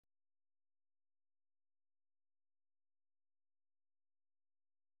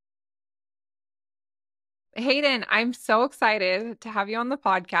Hayden, I'm so excited to have you on the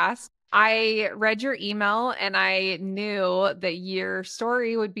podcast. I read your email and I knew that your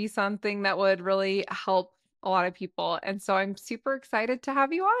story would be something that would really help a lot of people. And so I'm super excited to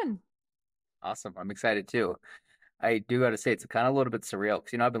have you on. Awesome. I'm excited too. I do got to say, it's kind of a little bit surreal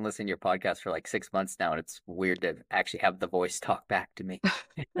because, I've been listening to your podcast for like 6 months now, and it's weird to actually have the voice talk back to me.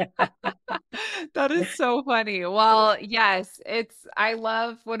 That is so funny. Well, yes, I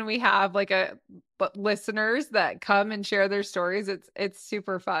love when we have like but listeners that come and share their stories. It's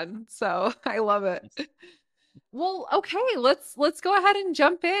super fun. So I love it. Well, okay, let's go ahead and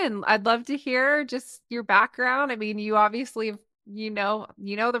jump in. I'd love to hear just your background. I mean, you obviously you know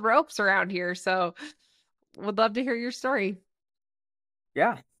the ropes around here, so would love to hear your story.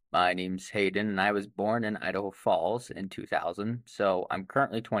 Yeah. My name's Hayden, and I was born in Idaho Falls in 2000. So I'm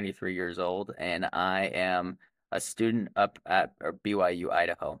currently 23 years old, and I am a student up at BYU,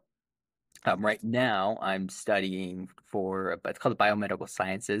 Idaho. Right now, I'm studying for, it's called biomedical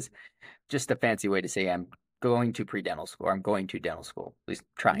sciences, just a fancy way to say I'm going to pre-dental school, or I'm going to dental school, at least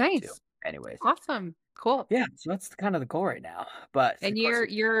trying to. Nice. Anyways. Awesome. Cool. Yeah, so that's kind of the goal right now. But And of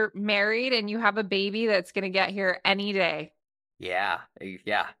course, you're married and you have a baby that's gonna get here any day. yeah,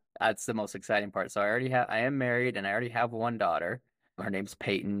 that's the most exciting part. So I am married and I already have one daughter. Her name's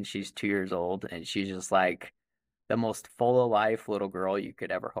Peyton. She's 2 years old, and she's just like the most full of life little girl you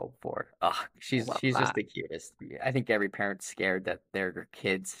could ever hope for. Oh, she's Love she's just that. the cutest. I think every parent's scared that their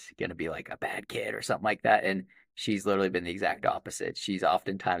kid's gonna be like a bad kid or something like that, and she's literally been the exact opposite. She's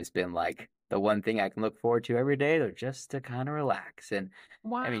oftentimes been like the one thing I can look forward to every day, or just to kind of relax. And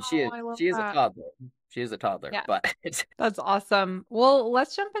I mean, she Wow, is I love she is a that. toddler. She is a toddler, Yeah, but it's that's awesome. Well,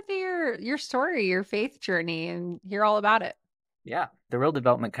 let's jump into your story, your faith journey, and hear all about it. yeah. The real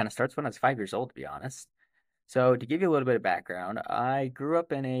development kind of starts when I was 5 years old, to be honest. So to give you a little bit of background, I grew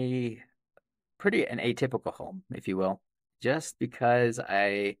up in an atypical home, if you will, just because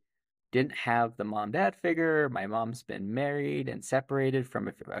I didn't have the mom dad figure. My mom's been married and separated from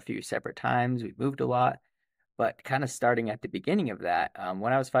a few separate times. We moved a lot, but kind of starting at the beginning of that,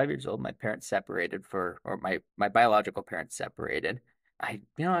 when I was 5 years old, my parents separated or my biological parents separated.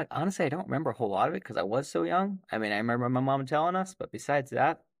 Honestly, I don't remember a whole lot of it because I was so young. I mean, I remember my mom telling us, but besides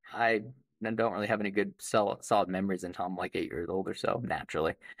that, I don't really have any good solid memories until I'm like 8 years old or so,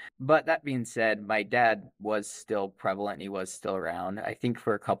 naturally. But that being said, my dad was still prevalent. He was still around. I think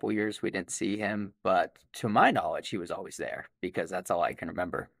for a couple years we didn't see him, but to my knowledge, he was always there because that's all I can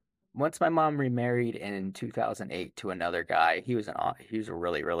remember. Once my mom remarried in 2008 to another guy, he was a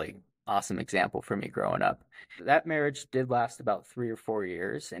really, really awesome example for me growing up. That marriage did last about 3 or 4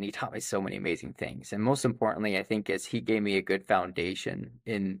 years, and he taught me so many amazing things. And most importantly, I think is he gave me a good foundation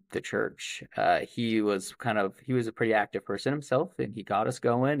in the church. He was a pretty active person himself, and he got us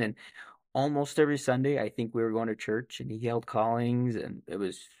going. And almost every Sunday, I think we were going to church, and he held callings, and that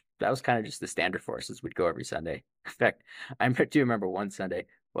was kind of just the standard for us as we'd go every Sunday. In fact, do remember one Sunday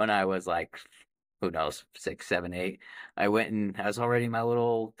when I was like, who knows, 6, 7, 8. I was already in my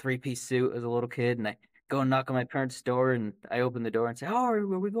little three-piece suit as a little kid, and I go and knock on my parents' door, and I open the door and say, "Oh, are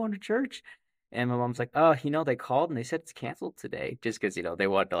we going to church?" And my mom's like, "Oh, they called and they said it's canceled today," just because they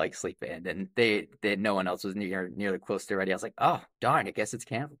wanted to like sleep in, and they no one else was nearly close to ready. I was like, "Oh, darn, I guess it's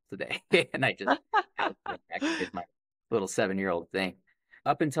canceled today," and I just had to go back and did my little 7-year-old thing.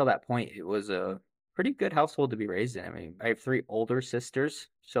 Up until that point, it was a pretty good household to be raised in. I mean, I have three older sisters,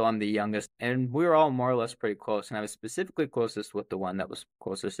 so I'm the youngest, and we were all more or less pretty close. And I was specifically closest with the one that was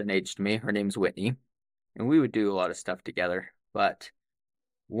closest in age to me. Her name's Whitney, and we would do a lot of stuff together. But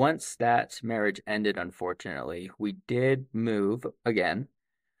once that marriage ended, unfortunately, we did move again.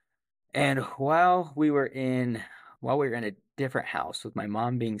 And while we were in a different house with my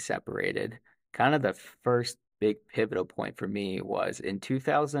mom being separated, kind of the first big pivotal point for me was in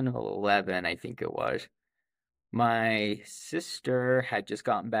 2011, I think it was. My sister had just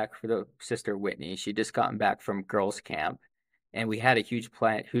gotten back for the sister Whitney. She just gotten back from girls' camp, and we had a huge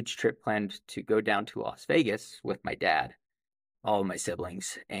trip planned to go down to Las Vegas with my dad, all of my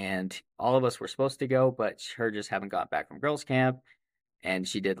siblings, and all of us were supposed to go, but her just haven't got back from girls' camp, and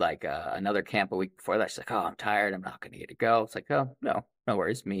she did like another camp a week before that. She's like, "Oh, I'm tired. I'm not going to get to go." It's like, "Oh, no, no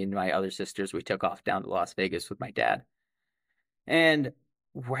worries." Me and my other sisters, we took off down to Las Vegas with my dad. And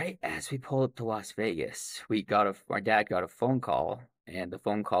right as we pulled up to Las Vegas, our dad got a phone call, and the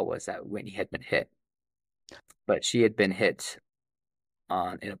phone call was that Whitney had been hit, but she had been hit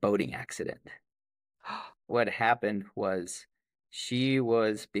on in a boating accident. What happened was she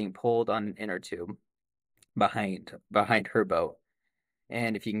was being pulled on an inner tube behind her boat.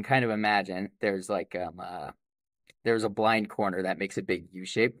 And if you can kind of imagine, there's a blind corner that makes a big U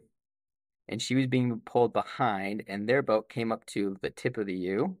shape. and she was being pulled behind, and their boat came up to the tip of the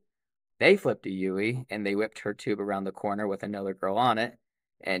U. They flipped a Yui, and they whipped her tube around the corner with another girl on it.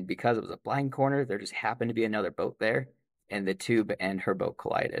 And because it was a blind corner, there just happened to be another boat there, and the tube and her boat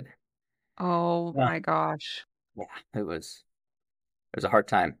collided. Oh Yeah, my gosh. yeah, it was a hard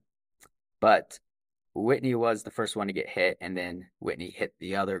time. But Whitney was the first one to get hit, and then Whitney hit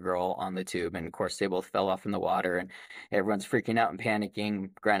the other girl on the tube, and of course they both fell off in the water, and everyone's freaking out and panicking.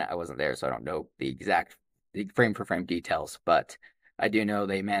 Granted, I wasn't there, so I don't know the frame for frame details, but I do know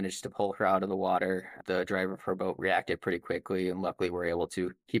they managed to pull her out of the water. The driver of her boat reacted pretty quickly, and luckily were able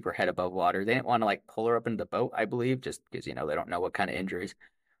to keep her head above water. They didn't want to like pull her up into the boat, I believe, just because they don't know what kind of injuries.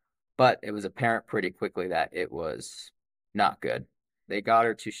 But it was apparent pretty quickly that it was not good. They got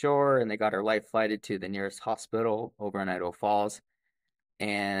her to shore and they got her life flighted to the nearest hospital over in Idaho Falls.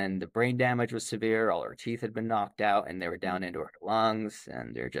 And the brain damage was severe. All her teeth had been knocked out and they were down into her lungs.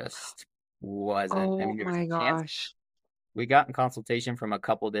 And there just wasn't, I Oh mean, there was my a chance. gosh. We got in consultation from a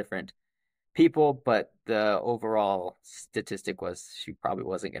couple different people, but the overall statistic was she probably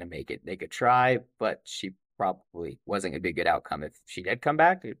wasn't going to make it. They could try, but she probably wasn't going to be a good outcome. If she did come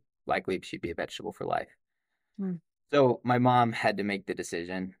back, likely she'd be a vegetable for life. Mm. So my mom had to make the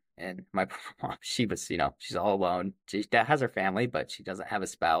decision, and my mom, she was, she's all alone. She has her family, but she doesn't have a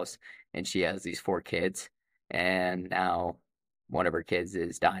spouse, and she has these 4 kids, and now one of her kids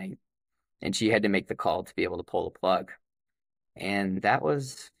is dying, and she had to make the call to be able to pull the plug, and that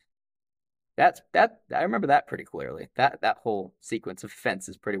I remember that pretty clearly. That whole sequence of events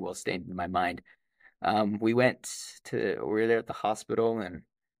is pretty well stained in my mind. We were there at the hospital, and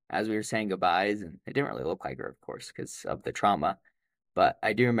as we were saying goodbyes, and it didn't really look like her, of course, because of the trauma. But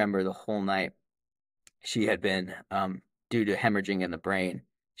I do remember the whole night she had been, due to hemorrhaging in the brain,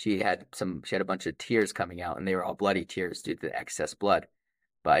 she had a bunch of tears coming out, and they were all bloody tears due to the excess blood.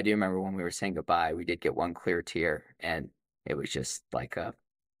 But I do remember when we were saying goodbye, we did get one clear tear, and it was just like a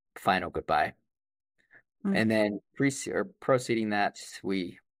final goodbye. Mm. And then proceeding that,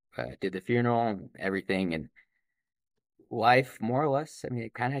 we did the funeral and everything, and life, more or less, I mean,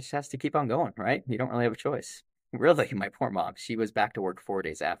 it kind of just has to keep on going, right? You don't really have a choice. Really, my poor mom, she was back to work 4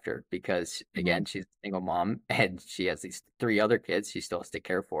 days after because, Mhm. again, she's a single mom and she has these 3 other kids she still has to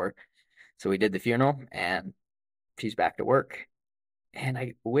care for. So we did the funeral and she's back to work. And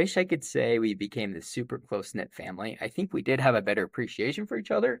I wish I could say we became this super close-knit family. I think we did have a better appreciation for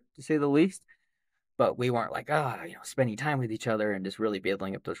each other, to say the least, but we weren't like, spending time with each other and just really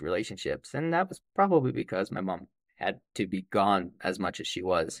building up those relationships. And that was probably because my mom had to be gone as much as she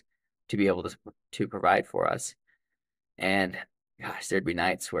was to be able to provide for us. And gosh, there'd be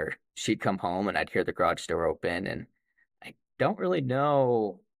nights where she'd come home and I'd hear the garage door open, and I don't really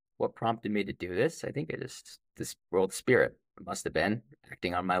know what prompted me to do this. I think it just this world spirit. It must have been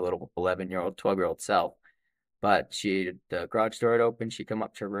acting on my little 11-year-old, 12-year-old self. But the garage door would open, she'd come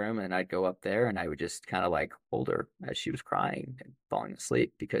up to her room, and I'd go up there, and I would just kind of like hold her as she was crying and falling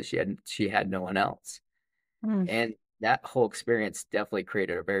asleep because she had no one else. Mm. And that whole experience definitely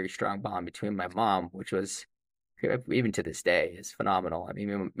created a very strong bond between my mom, which was even to this day is phenomenal. I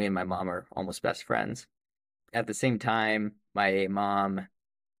mean, me and my mom are almost best friends. At the same time, my mom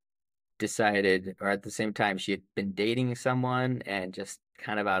decided, or at the same time, she had been dating someone, and just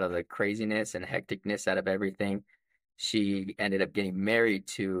kind of out of the craziness and hecticness out of everything, she ended up getting married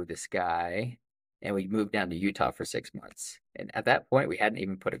to this guy, and we moved down to Utah for 6 months. And at that point, we hadn't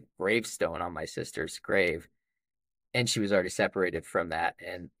even put a gravestone on my sister's grave, and she was already separated from that,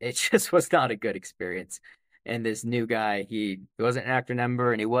 and it just was not a good experience. And this new guy, he wasn't an actor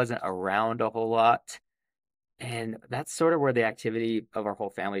member, and he wasn't around a whole lot. And that's sort of where the activity of our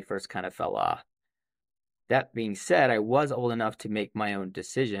whole family first kind of fell off. That being said, I was old enough to make my own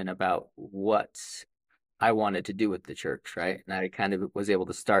decision about what I wanted to do with the church, right? And I kind of was able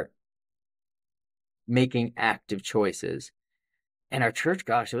to start making active choices. And our church,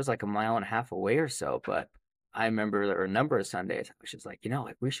 gosh, it was like a mile and a half away or so. But I remember there were a number of Sundays I was just like,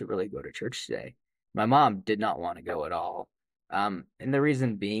 like we should really go to church today. My mom did not want to go at all. And the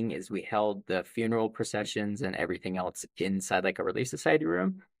reason being is we held the funeral processions and everything else inside like a Relief Society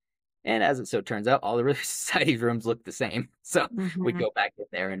room. And as it so turns out, all the Relief Society rooms look the same. So we'd Mhm. go back in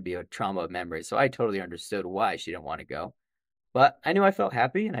there and be a trauma of memories. So I totally understood why she didn't want to go. But I knew I felt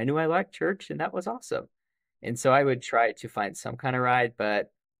happy and I knew I liked church, and that was awesome. And so I would try to find some kind of ride,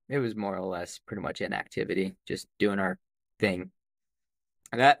 but it was more or less pretty much inactivity, just doing our thing.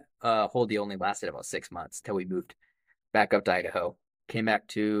 And that whole deal only lasted about 6 months till we moved back up to Idaho. Came back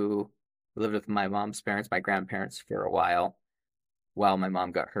to lived with my mom's parents, my grandparents for a while my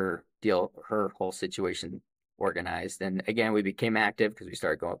mom got her whole situation organized. And again, we became active because we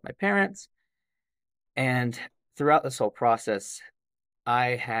started going with my parents. And throughout this whole process,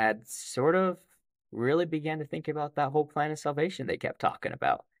 I had sort of really began to think about that whole plan of salvation they kept talking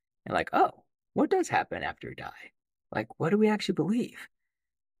about. And like, oh, what does happen after we die? Like, what do we actually believe?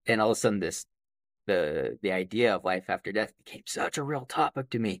 And all of a sudden the idea of life after death became such a real topic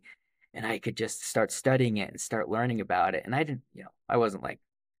to me. And I could just start studying it and start learning about it. And I didn't, I wasn't like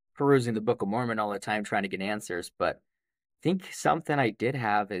perusing the Book of Mormon all the time trying to get answers, but I think something I did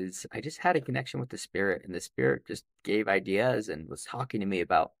have is I just had a connection with the spirit, and the spirit just gave ideas and was talking to me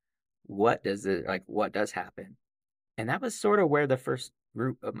about what does happen. And that was sort of where the first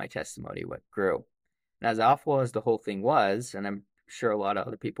root of my testimony what grew. And as awful as the whole thing was, and I'm sure a lot of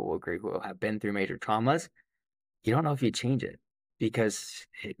other people will agree who have been through major traumas, you don't know if you change it because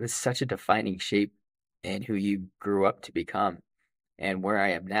it was such a defining shape in who you grew up to become and where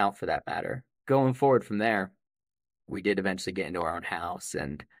I am now for that matter. Going forward from there, we did eventually get into our own house,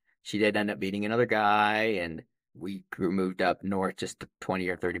 and she did end up meeting another guy, and moved up north just 20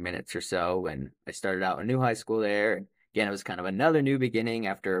 or 30 minutes or so, and I started out a new high school there. And again, it was kind of another new beginning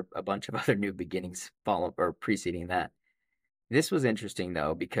after a bunch of other new beginnings follow or preceding that. This was interesting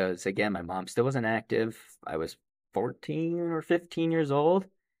though, because again, my mom still wasn't active. I was 14 or 15 years old.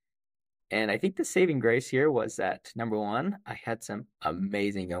 And I think the saving grace here was that number one, I had some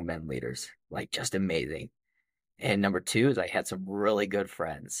amazing young men leaders, like just amazing. And number two is I had some really good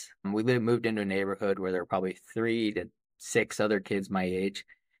friends. Moved into a neighborhood where there were probably 3 to 6 other kids my age,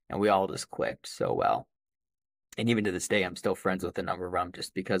 and we all just clicked so well. And even to this day, I'm still friends with a number of them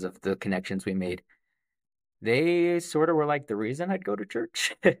just because of the connections we made. They sort of were like the reason I'd go to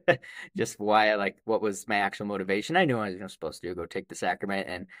church. Just why what was my actual motivation. I knew I was supposed to go take the sacrament,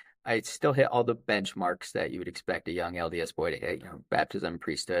 and I still hit all the benchmarks that you would expect a young LDS boy to hit, baptism,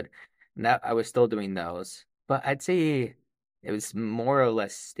 priesthood. And that I was still doing those. But I'd say it was more or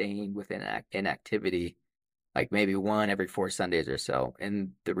less staying within inactivity, like maybe one every 4 Sundays or so.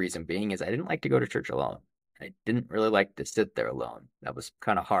 And the reason being is I didn't like to go to church alone. I didn't really like to sit there alone. That was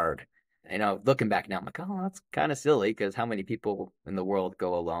kind of hard. Looking back now, I'm like, oh, that's kind of silly because how many people in the world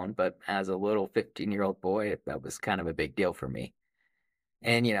go alone? But as a little 15-year-old boy, that was kind of a big deal for me.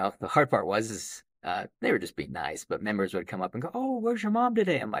 And, the hard part was is they were just being nice, but members would come up and go, oh, where's your mom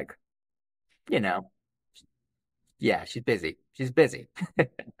today? I'm like, you know, yeah, she's busy. She's busy.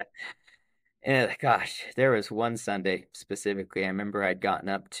 And gosh, there was one Sunday specifically, I remember I'd gotten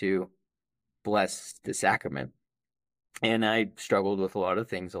up to bless the sacrament. And I struggled with a lot of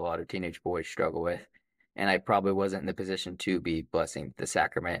things a lot of teenage boys struggle with. And I probably wasn't in the position to be blessing the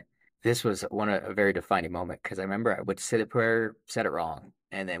sacrament. This was a very defining moment because I remember I went to say the prayer, said it wrong,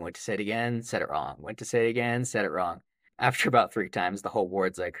 and then went to say it again, said it wrong, went to say it again, said it wrong. After about 3 times, the whole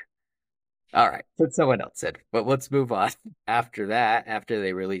ward's like, all right, what someone else said, but let's move on. After that, after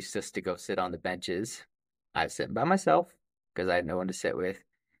they released us to go sit on the benches, I was sitting by myself because I had no one to sit with.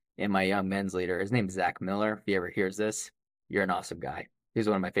 And my young men's leader, his name is Zach Miller. If he ever hears this, you're an awesome guy. He's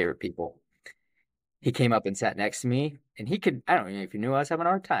one of my favorite people. He came up and sat next to me, and I don't know if he knew I was having a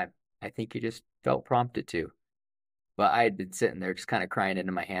hard time. I think he just felt prompted to. But I had been sitting there just kind of crying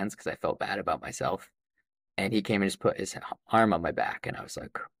into my hands because I felt bad about myself. And he came and just put his arm on my back, and I was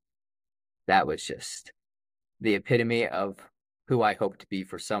like, that was just the epitome of who I hope to be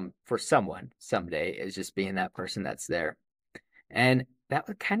for someone someday, is just being that person that's there. And that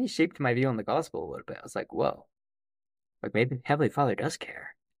kind of shaped my view on the gospel a little bit. I was like, whoa, like maybe Heavenly Father does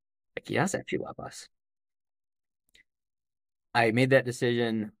care. Like he does actually love us. I made that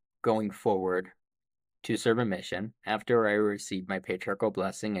decision going forward to serve a mission after I received my patriarchal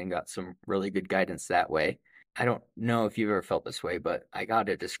blessing and got some really good guidance that way. I don't know if you've ever felt this way, but I got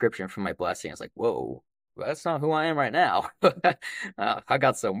a description from my blessing. I was like, whoa, that's not who I am right now. I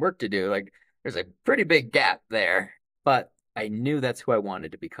got some work to do. Like, there's a pretty big gap there. But I knew that's who I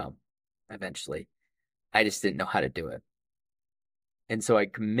wanted to become eventually. I just didn't know how to do it. And so I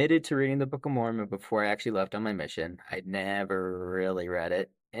committed to reading the Book of Mormon before I actually left on my mission. I'd never really read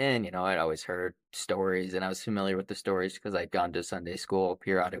it. And, I'd always heard stories and I was familiar with the stories because I'd gone to Sunday school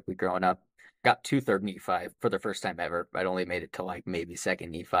periodically growing up. Got to third Nephi for the first time ever. I'd only made it to like maybe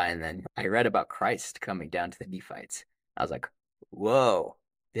second Nephi. And then I read about Christ coming down to the Nephites. I was like, whoa,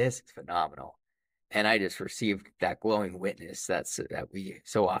 this is phenomenal. And I just received that glowing witness that we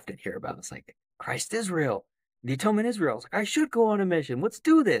so often hear about. It's like, Christ is real. The atonement is real. I was like, I should go on a mission. Let's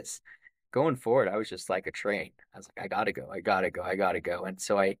do this. Going forward, I was just like a train. I was like, I gotta go. I gotta go. I gotta go. And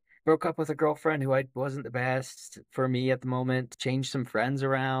so I broke up with a girlfriend who wasn't the best for me at the moment, changed some friends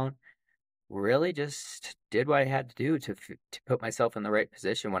around, really just did what I had to do to put myself in the right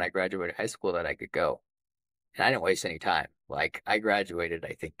position when I graduated high school that I could go. And I didn't waste any time. Like I graduated,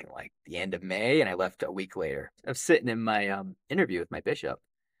 I think, in like the end of May, and I left a week later. I was sitting in my interview with my bishop,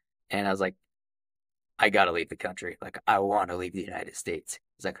 and I was like, I gotta leave the country. Like I want to leave the United States.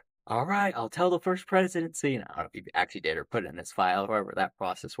 He's like, all right, I'll tell the first presidency. And I don't know if he actually did or put it in his file, however that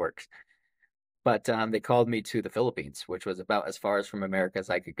process works. But they called me to the Philippines, which was about as far as from America as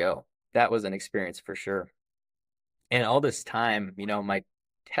I could go. That was an experience for sure. And all this time, my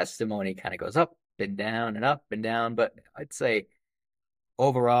testimony kind of goes up and down and up and down, but I'd say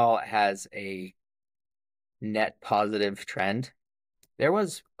overall it has a net positive trend. There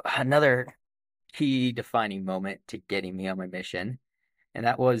was another key defining moment to getting me on my mission, and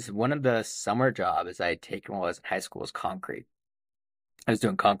that was one of the summer jobs I had taken while I was in high school was concrete. I was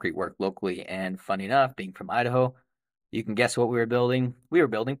doing concrete work locally, and funny enough, being from Idaho, you can guess what we were building? We were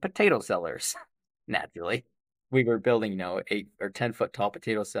building potato cellars, naturally. We were building, 8 or 10 foot tall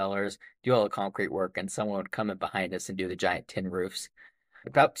potato cellars, do all the concrete work, and someone would come in behind us and do the giant tin roofs.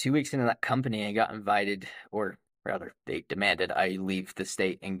 About 2 weeks into that company, I got invited, or rather, they demanded I leave the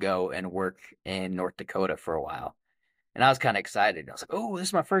state and go and work in North Dakota for a while. And I was kind of excited. I was like, oh, this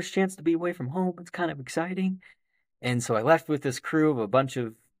is my first chance to be away from home. It's kind of exciting. And so I left with this crew of a bunch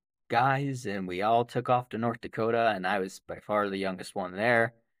of guys, and we all took off to North Dakota, and I was by far the youngest one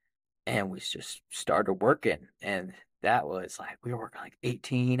there. And we just started working. And that was like, we were working like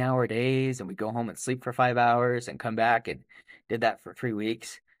 18-hour days, and we'd go home and sleep for 5 hours and come back and did that for 3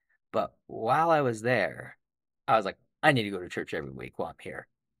 weeks. But while I was there, I was like, I need to go to church every week while I'm here.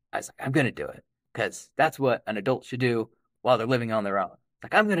 I was like, I'm going to do it because that's what an adult should do while they're living on their own.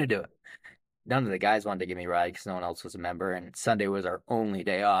 Like, I'm going to do it. None of the guys wanted to give me a ride because no one else was a member. And Sunday was our only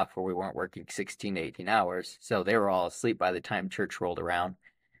day off where we weren't working 16 to 18 hours. So they were all asleep by the time church rolled around.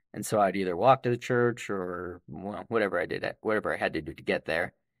 And so I'd either walk to the church or whatever I did, whatever I had to do to get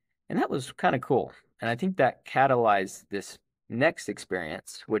there. And that was kind of cool. And I think that catalyzed this next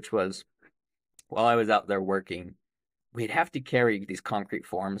experience, which was while I was out there working, we'd have to carry these concrete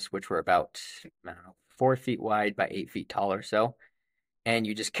forms, which were about, I don't know, 4 feet wide by 8 feet tall or so. And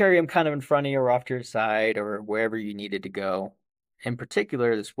you just carry them kind of in front of you or off to your side or wherever you needed to go. In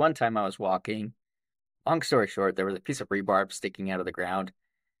particular, this one time I was walking, long story short, there was a piece of rebarb sticking out of the ground.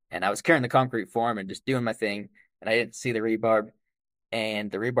 And I was carrying the concrete form and just doing my thing. And I didn't see the rebarb. And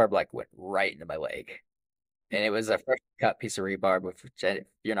the rebarb like went right into my leg. And it was a fresh cut piece of rebarb, which if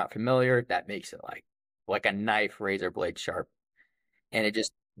you're not familiar, that makes it like a knife razor blade sharp. And it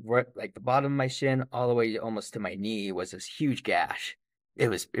just like the bottom of my shin all the way almost to my knee was this huge gash. It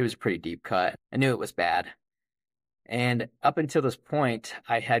was a pretty deep cut. I knew it was bad. And up until this point,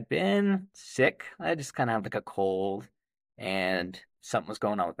 I had been sick. I just kind of had like a cold and something was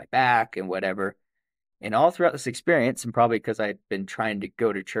going on with my back and whatever. And all throughout this experience, and probably because I'd been trying to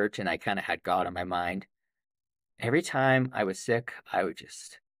go to church and I kind of had God on my mind, every time I was sick, I would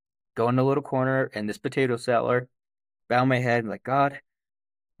just go in a little corner in this potato cellar, bow my head, like, God,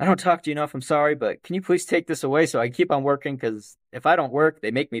 I don't talk to you enough. I'm sorry, but can you please take this away so I can keep on working? Because if I don't work,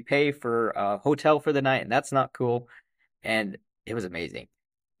 they make me pay for a hotel for the night, and that's not cool. And it was amazing.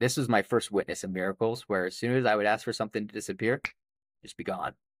 This was my first witness of miracles, where as soon as I would ask for something to disappear, just be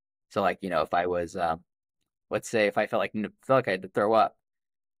gone. So, like, if I was, let's say, if I felt like I had to throw up,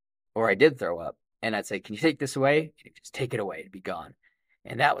 or I did throw up, and I'd say, "Can you take this away?" And just take it away, it'd be gone.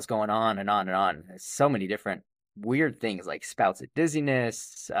 And that was going on and on and on. There's so many different weird things like spouts of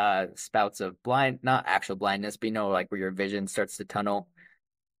dizziness, spouts of not actual blindness, but like where your vision starts to tunnel.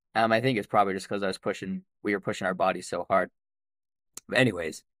 I think it's probably just because we were pushing our bodies so hard. But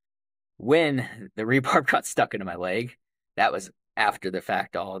anyways, when the rebarb got stuck into my leg, that was after the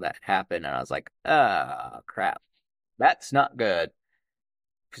fact all of that happened, and I was like, oh crap, that's not good.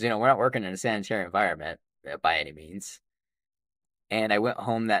 Because we're not working in a sanitary environment by any means. And I went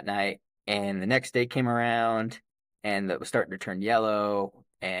home that night, and the next day came around, and it was starting to turn yellow,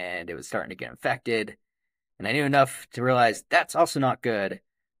 and it was starting to get infected. And I knew enough to realize that's also not good.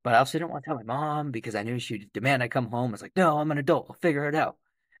 But I also didn't want to tell my mom because I knew she'd demand I come home. I was like, no, I'm an adult. I'll figure it out.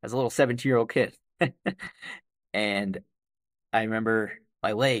 As a little 17-year-old kid. And I remember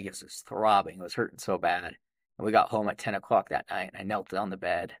my leg was just throbbing. It was hurting so bad. And we got home at 10 o'clock that night, and I knelt down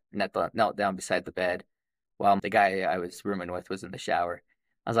beside the bed while the guy I was rooming with was in the shower.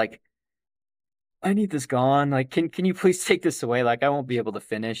 I was like, I need this gone. Like, can you please take this away? Like, I won't be able to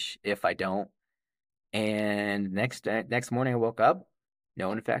finish if I don't. And next morning I woke up,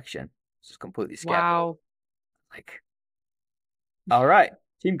 no infection. Just completely scattered. Wow. Like, all right,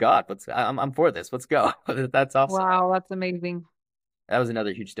 Team God, I'm for this. Let's go. That's awesome. Wow, that's amazing. That was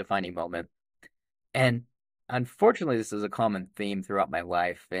another huge defining moment. And Unfortunately, this is a common theme throughout my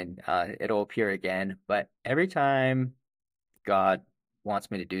life, and it'll appear again. But every time God wants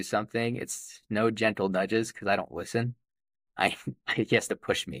me to do something, it's no gentle nudges because I don't listen. I he has to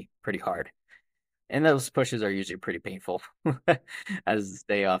push me pretty hard, and those pushes are usually pretty painful, as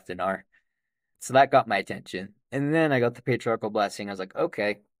they often are. So that got my attention, and then I got the patriarchal blessing. I was like,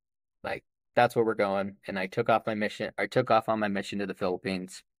 okay, like that's where we're going. And I took off my mission. I took off on my mission to the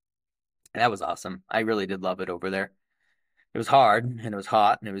Philippines. And that was awesome. I really did love it over there. It was hard and it was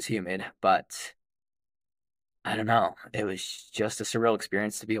hot and it was humid, but I don't know. It was just a surreal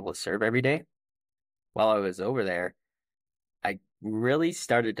experience to be able to serve every day. While I was over there, I really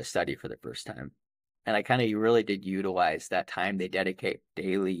started to study for the first time. And I kind of really did utilize that time they dedicate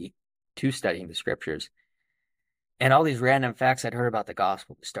daily to studying the scriptures. And all these random facts I'd heard about the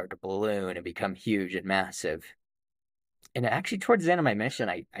gospel start to balloon and become huge and massive. And actually, towards the end of my mission,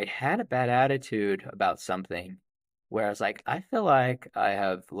 I had a bad attitude about something where I was like, I feel like I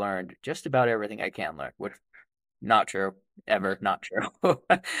have learned just about everything I can learn, which not true, ever, not true,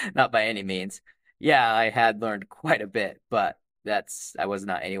 not by any means. Yeah, I had learned quite a bit, but I was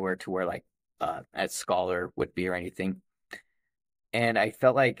not anywhere to where like a scholar would be or anything. And I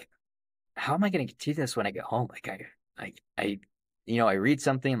felt like, how am I going to do this when I get home? Like I, I read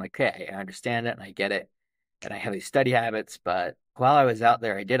something, I'm like, okay, I understand it and I get it, and I have these study habits. But while I was out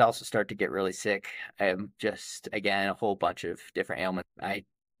there, I did also start to get really sick. I am just again a whole bunch of different ailments. I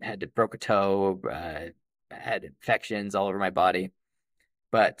had to broke a toe, had infections all over my body.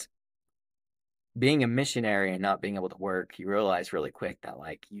 But being a missionary and not being able to work, you realize really quick that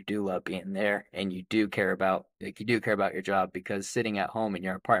like you do love being there and you do care about your job, because sitting at home in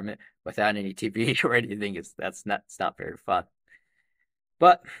your apartment without any TV or anything is it's not very fun.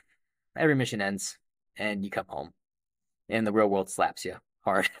 But every mission ends and you come home and the real world slaps you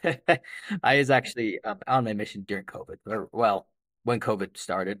hard. I was actually on my mission during COVID, or well, when COVID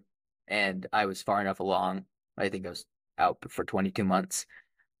started, and I was far enough along. I think I was out for 22 months,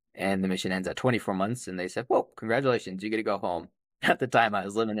 and the mission ends at 24 months, and they said, "Well, congratulations, you get to go home." At the time, I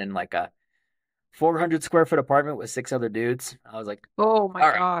was living in like a 400 square foot apartment with six other dudes. I was like, Oh my "All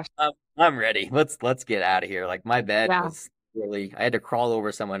right, gosh. I'm ready. Let's get out of here." Like my bed Yeah. was really, I had to crawl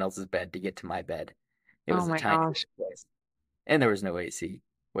over someone else's bed to get to my bed. It Oh was a my tiny gosh. place, and there was no AC,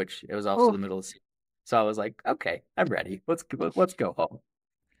 which it was also Oh. the middle of the season. So I was like, "Okay, I'm ready. Let's go home."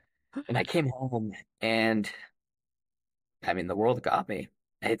 And I came home, and I mean, the world got me.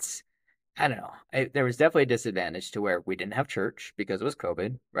 It's I don't know. There was definitely a disadvantage to where we didn't have church because it was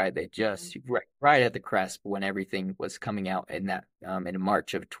COVID, right? They just right at the cusp when everything was coming out in that in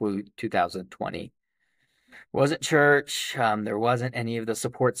March of 2020. Wasn't church. There wasn't any of the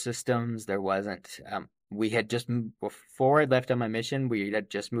support systems. There wasn't. We had just before I left on my mission. We had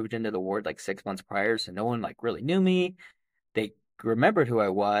just moved into the ward like 6 months prior, so no one like really knew me. They remembered who I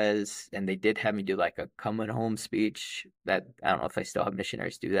was, and they did have me do like a coming home speech. That I don't know if I still have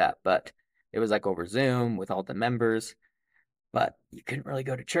missionaries do that, but it was like over Zoom with all the members. But you couldn't really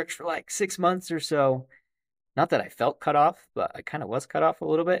go to church for like 6 months or so. Not that I felt cut off, but I kind of was cut off a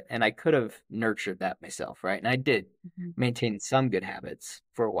little bit, and I could have nurtured that myself, right? And I did Mhm. maintain some good habits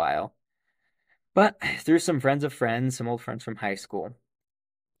for a while. But through some friends of friends, some old friends from high school,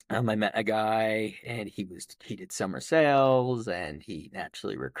 I met a guy, and he did summer sales, and he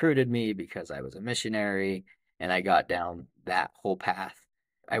naturally recruited me because I was a missionary, and I got down that whole path.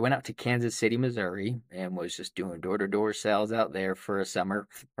 I went out to Kansas City, Missouri, and was just doing door-to-door sales out there for a summer,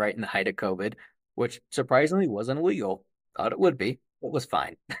 right in the height of COVID, which surprisingly wasn't illegal. Thought it would be. It was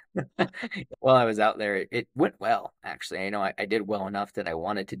fine. While I was out there, it went well, actually. I did well enough that I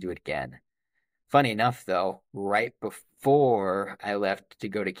wanted to do it again. Funny enough, though, right before I left to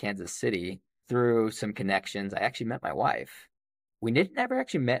go to Kansas City, through some connections, I actually met my wife. We didn't never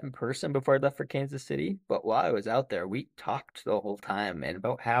actually met in person before I left for Kansas City, but while I was out there, we talked the whole time. And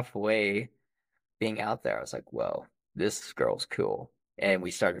about halfway being out there, I was like, whoa, this girl's cool. And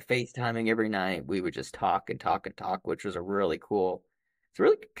we started FaceTiming every night. We would just talk and talk and talk, which was a really cool, it's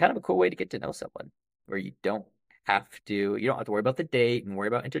really kind of a cool way to get to know someone where you don't have to worry about the date and worry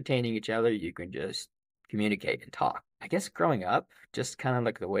about entertaining each other. You can just communicate and talk. I guess growing up, just kind of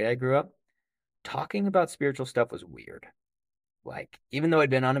like the way I grew up, talking about spiritual stuff was weird. Like, even though I'd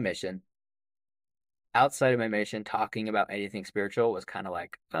been on a mission, outside of my mission, talking about anything spiritual was kind of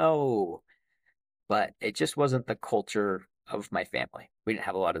like, oh, but it just wasn't the culture of my family. We didn't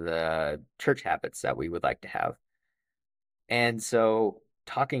have a lot of the church habits that we would like to have. And so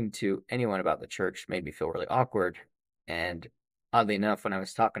talking to anyone about the church made me feel really awkward. And oddly enough, when I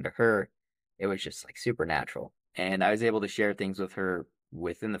was talking to her, it was just like supernatural. And I was able to share things with her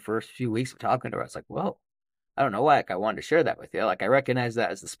within the first few weeks of talking to her. I was like, whoa, I don't know why, like, I wanted to share that with you. Like, I recognize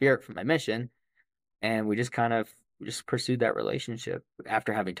that as the spirit for my mission. And we just kind of we just pursued that relationship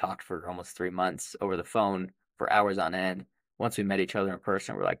after having talked for almost 3 months over the phone for hours on end. Once we met each other in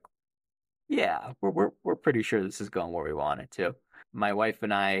person, we're like, yeah, we're pretty sure this is going where we want it to. My wife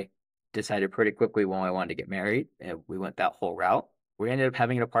and I decided pretty quickly when we wanted to get married, and we went that whole route. We ended up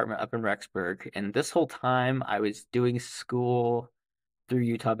having an apartment up in Rexburg, and this whole time I was doing school through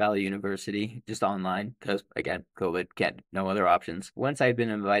Utah Valley University, just online, because again, COVID, can't no other options. Once I'd been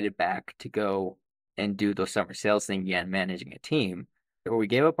invited back to go and do the summer sales thing again, managing a team, where we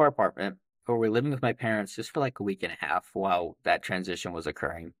gave up our apartment, where we were living with my parents just for like a week and a half while that transition was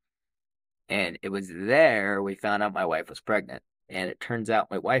occurring. And it was there we found out my wife was pregnant. And it turns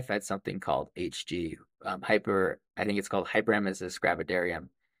out my wife had something called HG, I think it's called hyperemesis gravidarum.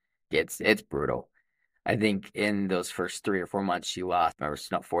 It's brutal. I think in those first 3 or 4 months, she lost, I remember,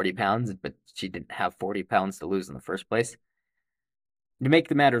 not 40 pounds, but she didn't have 40 pounds to lose in the first place. To make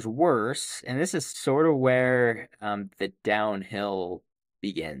the matters worse, and this is sort of where the downhill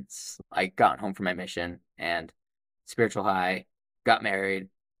begins. I got home from my mission and spiritual high, got married.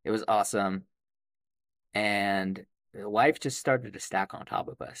 It was awesome. And life just started to stack on top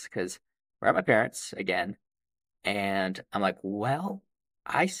of us because we're at my parents again. And I'm like, well,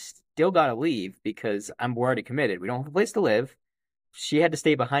 I still got to leave because we're already committed. We don't have a place to live. She had to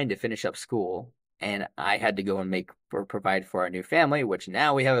stay behind to finish up school. And I had to go and make or provide for our new family, which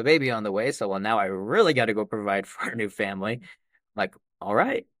now we have a baby on the way. So, well, now I really got to go provide for our new family. I'm like, all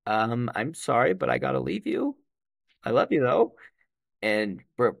right, I'm sorry, but I got to leave you. I love you though. And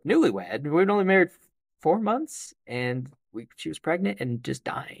we're newlywed. We'd only married 4 months, and she was pregnant and just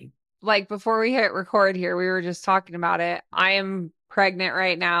dying. Like before we hit record here, we were just talking about it. I am pregnant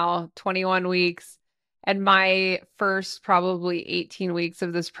right now, 21 weeks, and my first probably 18 weeks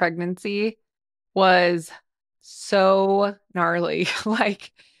of this pregnancy was so gnarly.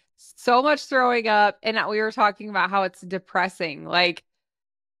 Like so much throwing up. And we were talking about how it's depressing. Like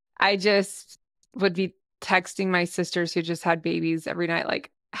I just would be texting my sisters who just had babies every night,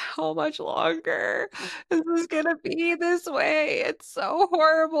 like, how much longer is this gonna be this way? It's so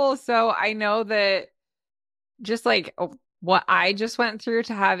horrible. So I know that just like what I just went through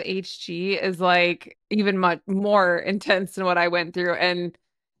to have HG is like even much more intense than what I went through. And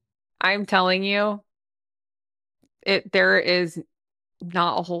I'm telling you, there is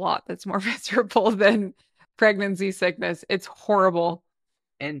not a whole lot that's more miserable than pregnancy sickness. It's horrible.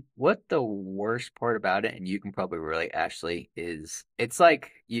 And what the worst part about it, and you can probably relate, Ashley, is it's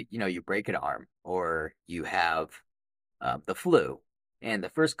like you break an arm or you have the flu. And the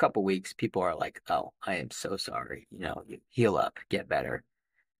first couple weeks, people are like, "Oh, I am so sorry. You heal up, get better."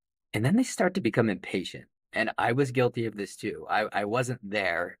 And then they start to become impatient. And I was guilty of this too. I wasn't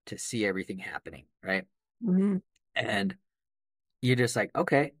there to see everything happening, right? Mhm. And you're just like,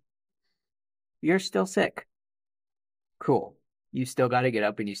 okay, you're still sick. Cool. You still got to get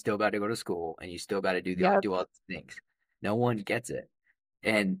up and you still got to go to school and you still got to Yep. do all the things. No one gets it.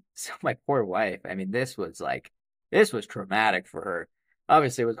 And so my poor wife, I mean, this was traumatic for her.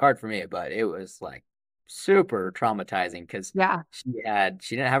 Obviously, it was hard for me, but it was like super traumatizing because Yeah. she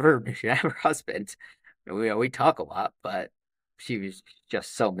didn't have her husband. We talk a lot, but she was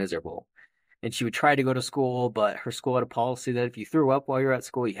just so miserable. And she would try to go to school, but her school had a policy that if you threw up while you're at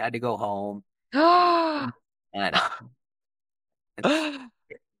school, you had to go home. And I know it's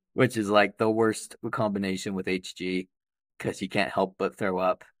which is like the worst combination with HG because you can't help but throw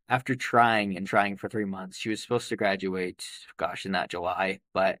up. After trying and trying for 3 months, she was supposed to graduate, gosh, in that July,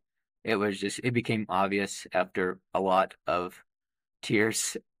 but it became obvious after a lot of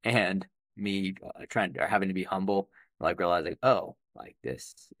tears and me trying or having to be humble, like realizing, oh, like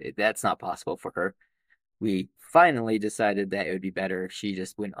that's not possible for her. We finally decided that it would be better if she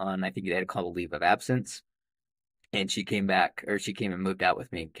just went on, I think they had called a leave of absence, and she came back, or she came and moved out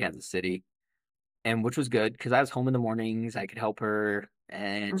with me in Kansas City, and which was good because I was home in the mornings. I could help her,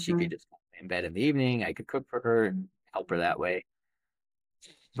 and she could Mhm. just lay in bed in the evening. I could cook for her and help her that way.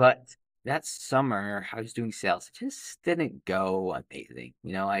 But that summer, I was doing sales. It just didn't go amazing.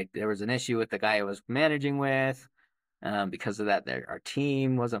 There was an issue with the guy I was managing with. Because of that, our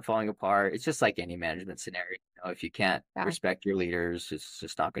team wasn't falling apart. It's just like any management scenario. If you can't Yeah. respect your leaders, it's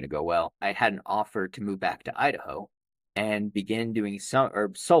just not going to go well. I had an offer to move back to Idaho and begin doing some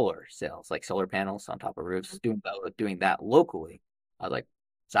or solar sales, like solar panels on top of roofs, doing that locally. I was like,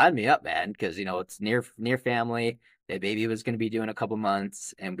 sign me up, man, because it's near family. The baby was going to be due in a couple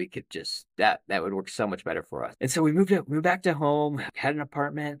months, and we could just that would work so much better for us. And so we moved back to home, had an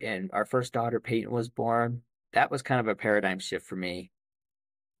apartment, and our first daughter Peyton was born. That was kind of a paradigm shift for me.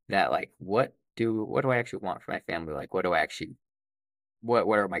 That like, what what do I actually want for my family? Like, what do I actually, what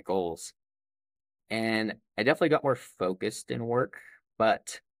are my goals? And I definitely got more focused in work,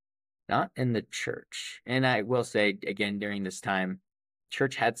 but not in the church. And I will say again, during this time,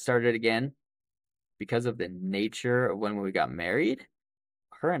 church had started again because of the nature of when we got married.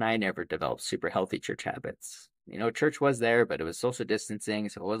 Her and I never developed super healthy church habits. Church was there, but it was social distancing,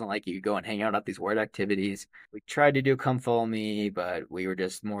 so it wasn't like you could go and hang out at these weird activities. We tried to do come follow me, but we were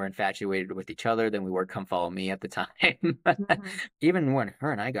just more infatuated with each other than we were come follow me at the time. Mhm. Even when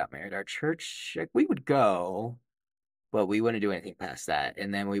her and I got married, our church, like, we would go, but we wouldn't do anything past that.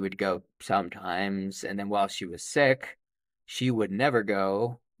 And then we would go sometimes, and then while she was sick, she would never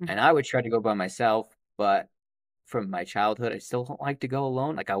go, and I would try to go by myself, but from my childhood, I still don't like to go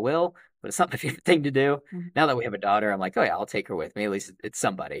alone. Like, I will, but it's not my favorite thing to do. Mhm. Now that we have a daughter, I'm like, oh yeah, I'll take her with me. At least it's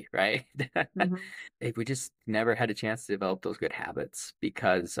somebody, right? Mhm. We just never had a chance to develop those good habits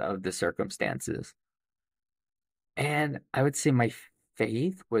because of the circumstances. And I would say my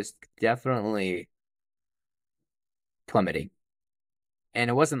faith was definitely plummeting. And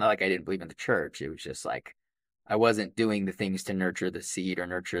it wasn't like I didn't believe in the church. It was just like I wasn't doing the things to nurture the seed or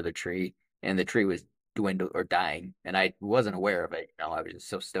nurture the tree, and the tree was dwindling or dying, and I wasn't aware of it. I was just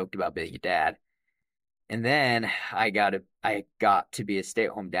so stoked about being a dad. And then I got to be a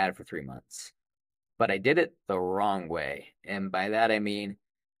stay-at-home dad for 3 months, but I did it the wrong way. And by that I mean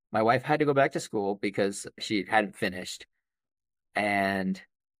my wife had to go back to school because she hadn't finished, and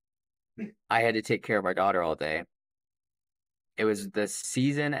I had to take care of our daughter all day. It was the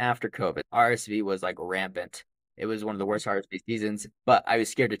season after COVID. RSV was like rampant. It was one of the worst RSV seasons, but I was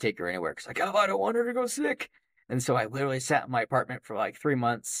scared to take her anywhere because, like, oh, I don't want her to go sick. And so I literally sat in my apartment for like 3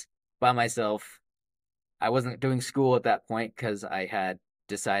 months by myself. I wasn't doing school at that point because I had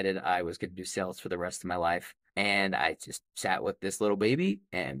decided I was going to do sales for the rest of my life. And I just sat with this little baby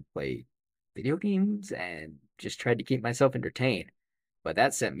and played video games and just tried to keep myself entertained. But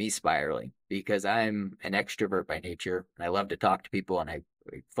that sent me spiraling because I'm an extrovert by nature and I love to talk to people and I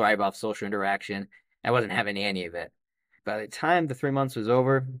thrive off social interaction. I wasn't having any of it. By the time the 3 months was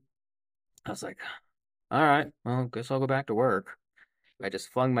over, I was like, all right, well, guess I'll go back to work. I just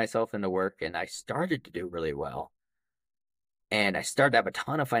flung myself into work and I started to do really well. And I started to have a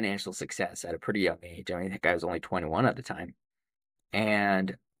ton of financial success at a pretty young age. I mean, I think I was only 21 at the time.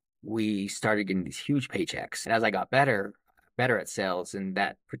 And we started getting these huge paychecks. And as I got better at sales in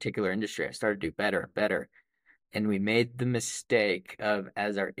that particular industry, I started to do better and better. And we made the mistake of,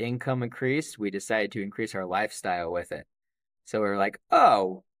 as our income increased, we decided to increase our lifestyle with it. So we were like,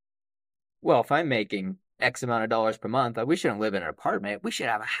 oh, well, if I'm making X amount of dollars per month, we shouldn't live in an apartment. We should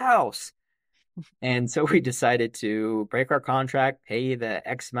have a house. And so we decided to break our contract, pay the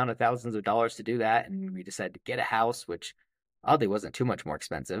X amount of thousands of dollars to do that. And we decided to get a house, which oddly wasn't too much more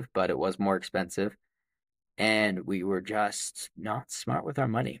expensive, but it was more expensive. And we were just not smart with our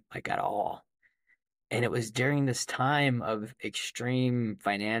money, like, at all. And it was during this time of extreme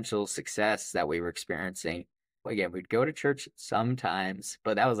financial success that we were experiencing. Again, we'd go to church sometimes,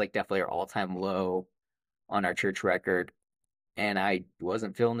 but that was like definitely our all-time low on our church record. And I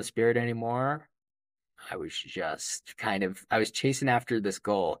wasn't feeling the spirit anymore. I was just I was chasing after this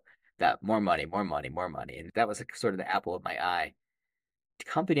goal, that more money, more money, more money. And that was like sort of the apple of my eye. The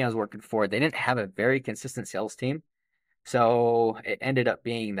company I was working for, they didn't have a very consistent sales team. So it ended up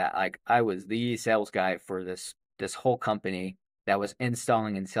being that, like, I was the sales guy for this whole company that was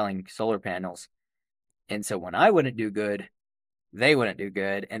installing and selling solar panels. And so when I wouldn't do good, they wouldn't do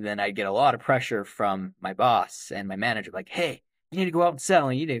good. And then I'd get a lot of pressure from my boss and my manager, like, hey, you need to go out and sell,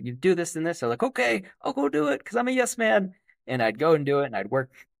 and you need to do this and this. I was like, okay, I'll go do it because I'm a yes man. And I'd go and do it, and I'd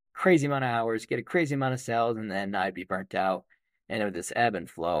work crazy amount of hours, get a crazy amount of sales, and then I'd be burnt out. And it was this ebb and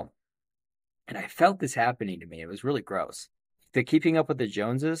flow. And I felt this happening to me. It was really gross. The keeping up with the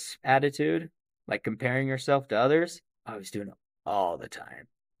Joneses attitude, like comparing yourself to others, I was doing it all the time.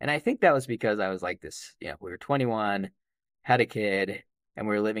 And I think that was because I was like this, we were 21, had a kid, and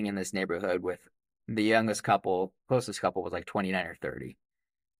we were living in this neighborhood with the youngest couple, closest couple was like 29 or 30.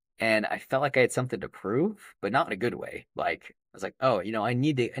 And I felt like I had something to prove, but not in a good way. Like, I was like, oh, I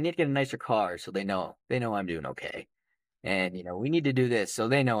need to get a nicer car so they know I'm doing okay. And, we need to do this so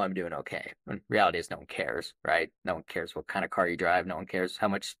they know I'm doing okay. When reality is no one cares, right? No one cares what kind of car you drive. No one cares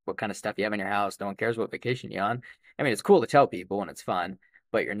what kind of stuff you have in your house. No one cares what vacation you're on. I mean, it's cool to tell people and it's fun,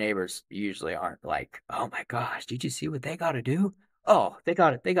 but your neighbors usually aren't like, oh my gosh, did you see what they got to do? Oh, they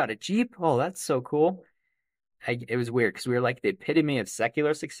got it. They got a Jeep. Oh, that's so cool. It was weird because we were like the epitome of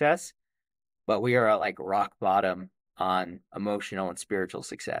secular success, but we are at like rock bottom on emotional and spiritual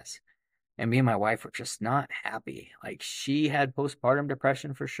success. And me and my wife were just not happy. Like, she had postpartum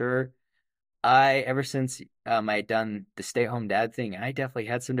depression for sure. ever since I had done the stay-at-home dad thing, I definitely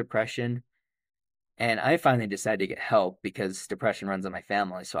had some depression. And I finally decided to get help because depression runs in my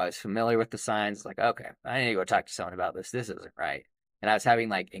family. So I was familiar with the signs, like, okay, I need to go talk to someone about this. This isn't right. And I was having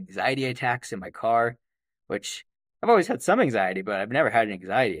like anxiety attacks in my car, which I've always had some anxiety, but I've never had an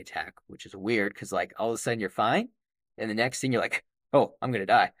anxiety attack, which is weird because like all of a sudden you're fine. And the next thing you're like, oh, I'm going to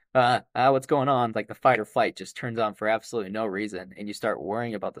die. What's going on? Like the fight or flight just turns on for absolutely no reason. And you start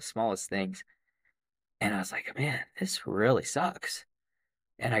worrying about the smallest things. And I was like, man, this really sucks.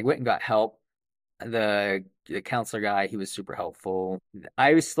 And I went and got help. The counselor guy, he was super helpful.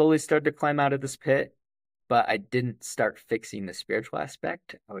 I slowly started to climb out of this pit, but I didn't start fixing the spiritual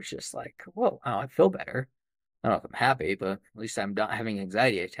aspect. I was just like, whoa, oh, I feel better. I don't know if I'm happy, but at least I'm not having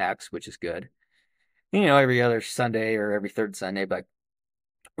anxiety attacks, which is good. And, every other Sunday or every third Sunday, but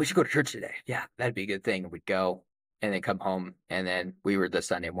we should go to church today. Yeah, that'd be a good thing. We'd go and then come home, and then we were the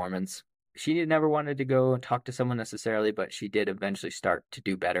Sunday Mormons. She never wanted to go and talk to someone necessarily, but she did eventually start to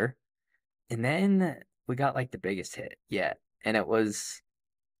do better. And then we got like the biggest hit yet. And it was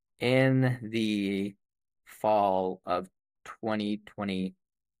in the fall of 2022.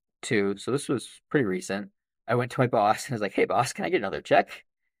 So this was pretty recent. I went to my boss and I was like, hey, boss, can I get another check?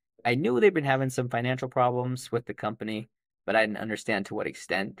 I knew they've been having some financial problems with the company, but I didn't understand to what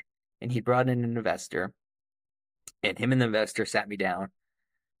extent. And he brought in an investor, and him and the investor sat me down. And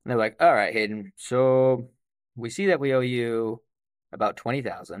they're like, all right, Hayden, so we see that we owe you about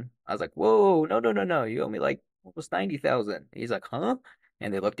 20,000. I was like, whoa, no, no, no, no. You owe me like almost 90,000. He's like, huh?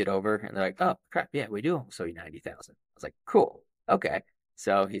 And they looked it over and they're like, oh, crap. Yeah, we do almost owe you 90,000. I was like, cool. Okay.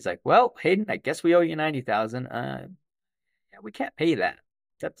 So he's like, well, Hayden, I guess we owe you 90,000. Yeah, we can't pay that.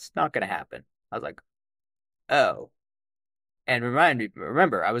 That's not going to happen. I was like, oh. And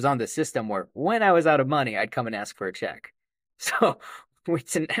remember, I was on the system where when I was out of money, I'd come and ask for a check. So we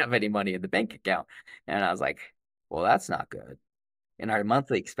didn't have any money in the bank account. And I was like, well, that's not good. And our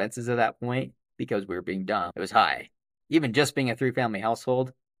monthly expenses at that point, because we were being dumb, it was high. Even just being a three-family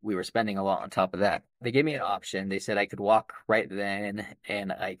household, we were spending a lot on top of that. They gave me an option. They said I could walk right then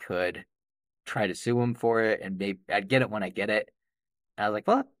and I could try to sue them for it and maybe I'd get it when I get it. And I was like,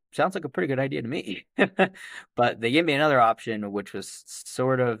 well, that sounds like a pretty good idea to me. But they gave me another option, which was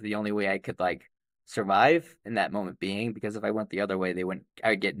sort of the only way I could like survive in that moment being, because if I went the other way, I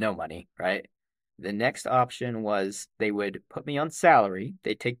would get no money, right? The next option was they would put me on salary.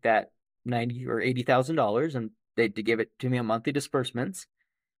 They'd take that 90 or $80,000 and they'd give it to me on monthly disbursements.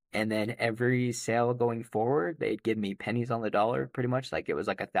 And then every sale going forward, they'd give me pennies on the dollar, pretty much. Like it was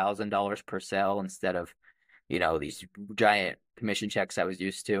like $1,000 per sale instead of, these giant commission checks I was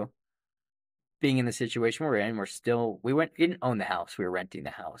used to. Being in the situation we're in, we didn't own the house, we were renting the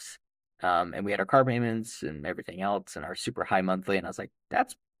house. And we had our car payments and everything else and our super high monthly. And I was like,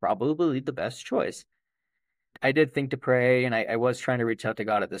 that's probably the best choice. I did think to pray, and I was trying to reach out to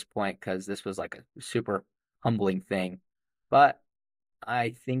God at this point because this was like a super humbling thing. But I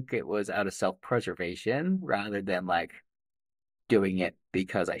think it was out of self-preservation rather than like doing it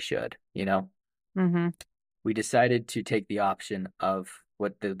because I should, Mm-hmm. We decided to take the option of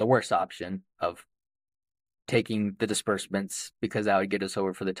what the worst option of taking the disbursements because that would get us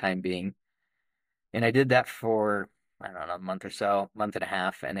over for the time being. And I did that for, I don't know, a month or so, month and a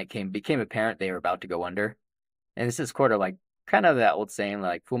half, and became apparent they were about to go under. And this is sort of like kind of that old saying,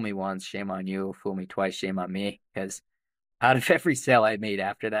 like, fool me once, shame on you, fool me twice, shame on me. Because out of every sale I made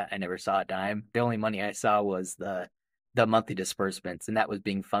after that, I never saw a dime. The only money I saw was the monthly disbursements, and that was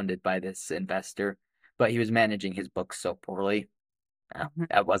being funded by this investor. But he was managing his books so poorly.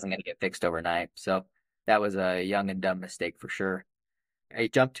 That wasn't going to get fixed overnight. So that was a young and dumb mistake for sure. I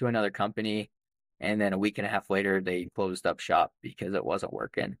jumped to another company, and then a week and a half later, they closed up shop because it wasn't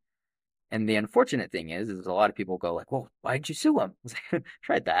working. And the unfortunate thing is a lot of people go like, well, why did you sue him? I was like,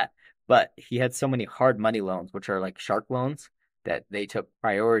 tried that. But he had so many hard money loans, which are like shark loans, that they took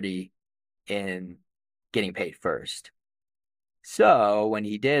priority in getting paid first. So when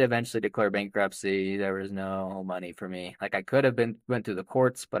he did eventually declare bankruptcy, there was no money for me. Like I could have went through the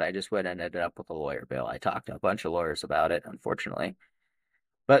courts, but I just would have ended up with a lawyer bill. I talked to a bunch of lawyers about it, unfortunately.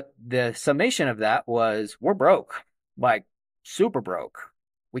 But the summation of that was we're broke, like super broke.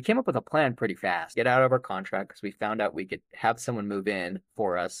 We came up with a plan pretty fast. Get out of our contract because we found out we could have someone move in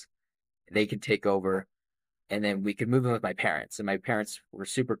for us. They could take over, and then we could move in with my parents. And my parents were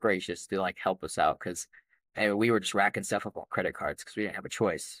super gracious to like help us out because we were just racking stuff up on credit cards because we didn't have a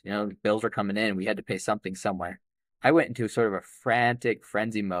choice. Bills were coming in. We had to pay something somewhere. I went into sort of a frantic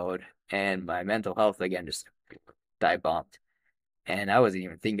frenzy mode, and my mental health again just dive bombed. And I wasn't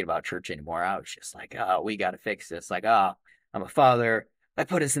even thinking about church anymore. I was just like, oh, we got to fix this. Like, oh, I'm a father. I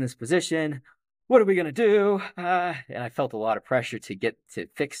put us in this position. What are we gonna do? And I felt a lot of pressure to get to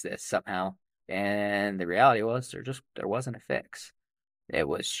fix this somehow. And the reality was there wasn't a fix. It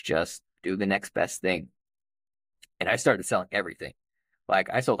was just do the next best thing. And I started selling everything. Like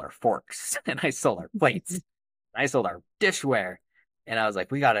I sold our forks and I sold our plates. And I sold our dishware. And I was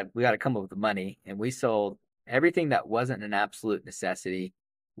like, we gotta come up with the money. And we sold everything that wasn't an absolute necessity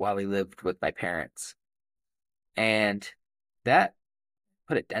while we lived with my parents. And that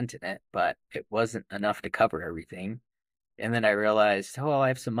put a dent in it, but it wasn't enough to cover everything. And then I realized, oh, well, I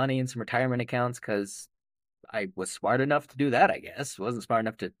have some money in some retirement accounts because I was smart enough to do that, I guess. Wasn't smart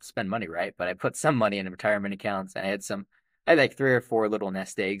enough to spend money right, but I put some money in retirement accounts and I had like 3 or 4 little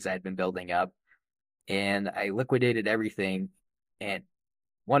nest eggs I had been building up, and I liquidated everything. And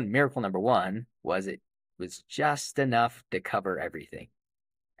miracle number one was it was just enough to cover everything.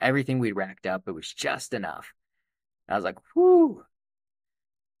 Everything we racked up, it was just enough. I was like, whoo.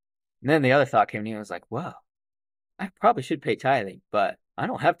 And then the other thought came to me, I was like, whoa, I probably should pay tithing, but I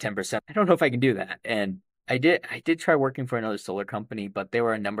don't have 10%. I don't know if I can do that. And I did try working for another solar company, but there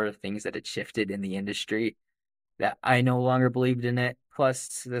were a number of things that had shifted in the industry that I no longer believed in it.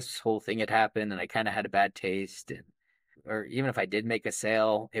 Plus, this whole thing had happened, and I kind of had a bad taste. And, or even if I did make a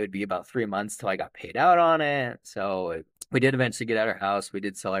sale, it would be about 3 months till I got paid out on it. So we did eventually get out of our house. We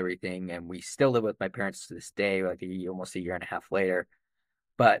did sell everything, and we still live with my parents to this day, like almost a year and a half later.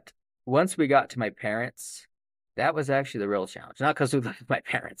 But once we got to my parents, that was actually the real challenge. Not because we lived with my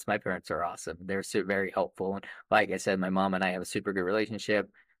parents. My parents are awesome. They're very helpful. And like I said, my mom and I have a super good relationship.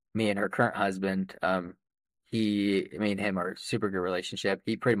 Me and her current husband, me and him are a super good relationship.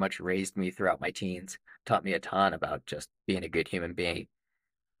 He pretty much raised me throughout my teens, taught me a ton about just being a good human being.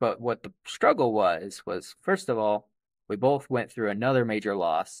 But what the struggle was first of all, we both went through another major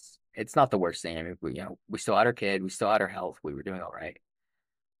loss. It's not the worst thing. I mean, we still had our kid, we still had our health, we were doing all right.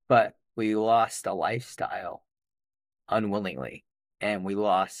 But we lost a lifestyle unwillingly, and we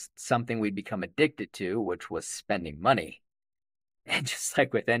lost something we'd become addicted to, which was spending money. And just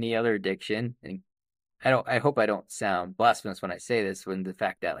like with any other addiction, and I hope I don't sound blasphemous when I say this, when the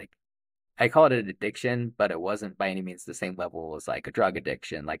fact that like I call it an addiction, but it wasn't by any means the same level as like a drug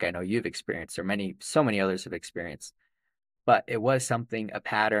addiction, like I know you've experienced or so many others have experienced. But it was something, a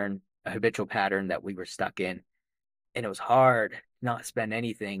pattern, a habitual pattern that we were stuck in. And it was hard to not spend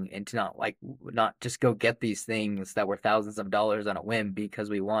anything and to not just go get these things that were thousands of dollars on a whim because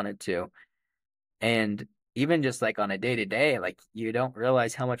we wanted to. And even just like on a day to day, like you don't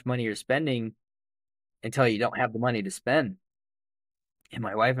realize how much money you're spending until you don't have the money to spend. And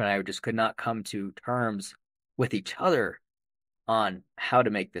my wife and I just could not come to terms with each other on how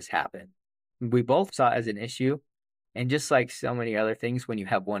to make this happen. We both saw it as an issue. And just like so many other things, when you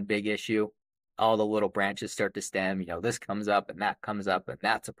have one big issue, all the little branches start to stem. This comes up and that comes up, and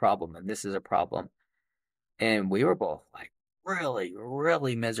that's a problem, and this is a problem. And we were both like really,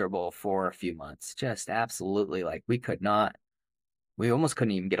 really miserable for a few months. Just absolutely like we almost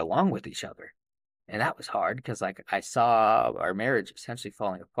couldn't even get along with each other. And that was hard because like I saw our marriage essentially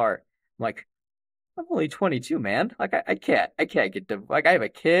falling apart. I'm like, I'm only 22, man. Like I can't get to like I have a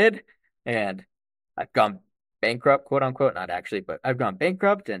kid and I've gone bankrupt, quote unquote, not actually, but I've gone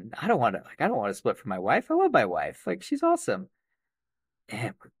bankrupt and I don't want to split from my wife. I love my wife. Like she's awesome.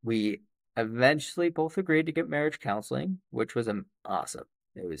 And we eventually both agreed to get marriage counseling, which was awesome.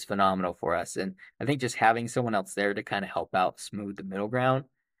 It was phenomenal for us. And I think just having someone else there to kind of help out smooth the middle ground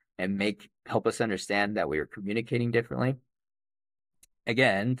and help us understand that we were communicating differently.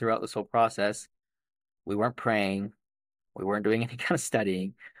 Again, throughout this whole process, we weren't praying, we weren't doing any kind of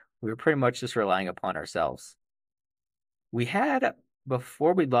studying. We were pretty much just relying upon ourselves. We had,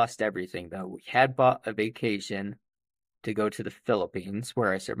 before we lost everything, though, we had bought a vacation to go to the Philippines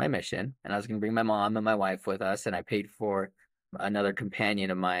where I served my mission. And I was going to bring my mom and my wife with us. And I paid for another companion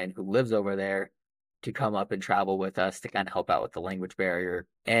of mine who lives over there to come up and travel with us to kind of help out with the language barrier.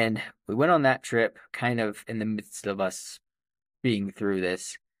 And we went on that trip kind of in the midst of us being through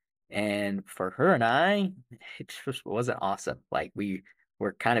this. And for her and I, it just wasn't awesome. Like we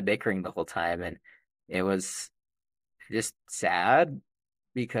were kind of bickering the whole time. And it was just sad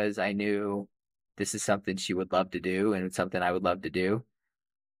because I knew this is something she would love to do and it's something I would love to do.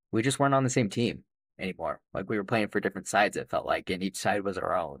 We just weren't on the same team anymore. Like we were playing for different sides, it felt like, and each side was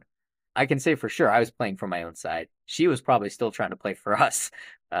our own. I can say for sure I was playing for my own side. She was probably still trying to play for us.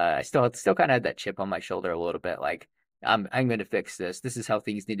 I still kind of had that chip on my shoulder a little bit, like I'm going to fix this. This is how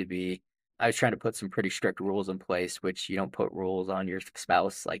things need to be. I was trying to put some pretty strict rules in place, which you don't put rules on your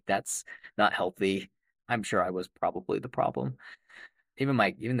spouse. Like that's not healthy. I'm sure I was probably the problem. Even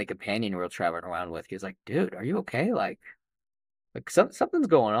the companion we were traveling around with, he was like, dude, are you okay? Like, Like something's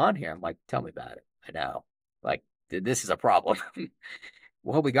going on here. I'm like, tell me about it. I know. Like this is a problem.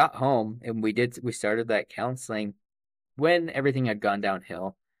 Well, we got home and we started that counseling when everything had gone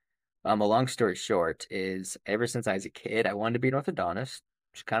downhill. A long story short is ever since I was a kid, I wanted to be an orthodontist,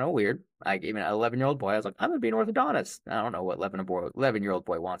 which is kind of weird. Like even an 11-year-old boy, I was like, I'm gonna be an orthodontist. I don't know what 11-year-old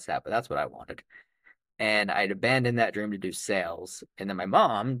boy wants that, but that's what I wanted. And I'd abandoned that dream to do sales. And then my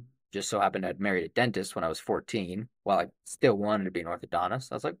mom just so happened to have married a dentist when I was 14, while I still wanted to be an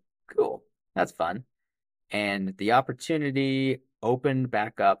orthodontist. I was like, cool, that's fun. And the opportunity opened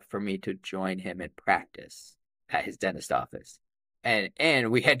back up for me to join him in practice at his dentist office.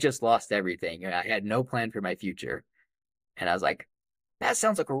 And we had just lost everything. And I had no plan for my future. And I was like, that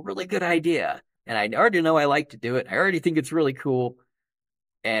sounds like a really good idea. And I already know I like to do it. I already think it's really cool.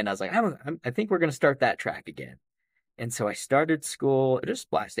 And I was like, I think we're going to start that track again. And so I started school just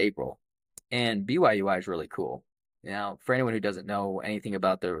last April. And BYUI is really cool. Now, for anyone who doesn't know anything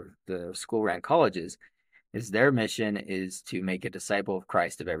about the school ran colleges, is their mission is to make a disciple of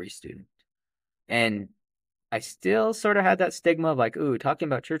Christ of every student. And I still sort of had that stigma of like, ooh, talking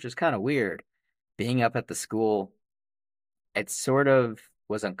about church is kind of weird. Being up at the school, it sort of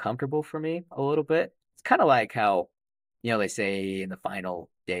was uncomfortable for me a little bit. It's kind of like how, they say in the final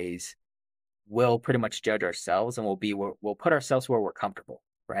days, we'll pretty much judge ourselves and we'll put ourselves where we're comfortable,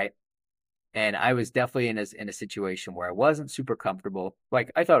 right? And I was definitely in a situation where I wasn't super comfortable.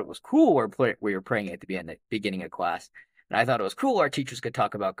 Like I thought it was cool we were praying at the beginning of class, and I thought it was cool our teachers could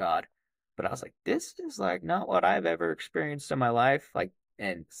talk about God. But I was like, this is like not what I've ever experienced in my life. Like,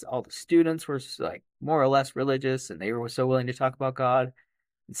 and all the students were like more or less religious, and they were so willing to talk about God.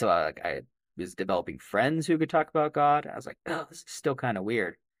 And so I was developing friends who could talk about God. I was like, oh, this is still kind of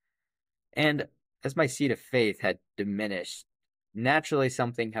weird. And as my seed of faith had diminished, naturally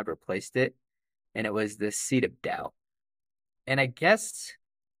something had replaced it, and it was this seed of doubt. And I guess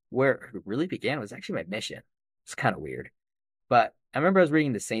where it really began was actually my mission. It's kind of weird. But I remember I was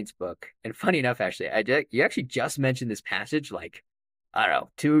reading the Saints book, and funny enough, actually, you actually just mentioned this passage like, I don't know,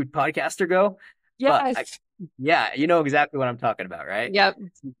 2 podcasts ago. But Yes. yeah, you know exactly what I'm talking about, right? Yep.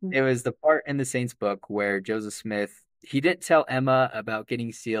 It was the part in the Saints book where Joseph Smith, he didn't tell Emma about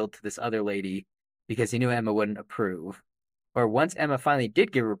getting sealed to this other lady because he knew Emma wouldn't approve. Or once Emma finally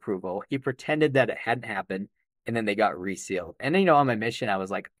did give approval, he pretended that it hadn't happened, and then they got resealed. And then, on my mission, I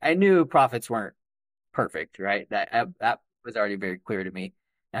was like, I knew prophets weren't perfect, right? That was already very clear to me.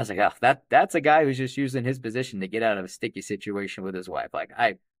 And I was like, oh, that's a guy who's just using his position to get out of a sticky situation with his wife. Like,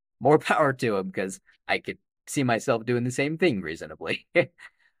 more power to him because I could see myself doing the same thing reasonably.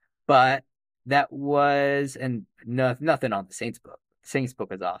 But that was, and no, nothing on the Saints book. The Saints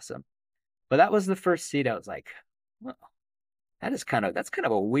book is awesome. But that was the first seed. I was like, well, that's kind of it's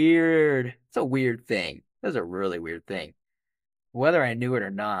a weird thing. That's a really weird thing. Whether I knew it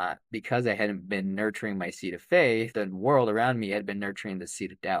or not, because I hadn't been nurturing my seed of faith, the world around me had been nurturing the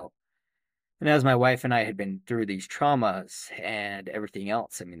seed of doubt. And as my wife and I had been through these traumas and everything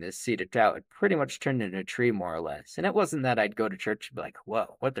else, I mean, this seed of doubt had pretty much turned into a tree, more or less. And it wasn't that I'd go to church and be like,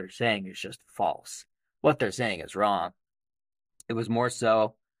 whoa, what they're saying is just false. What they're saying is wrong. It was more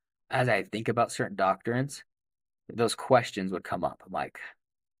so as I think about certain doctrines, those questions would come up. I'm like,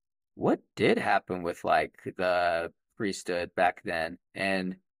 what did happen with like the priesthood back then?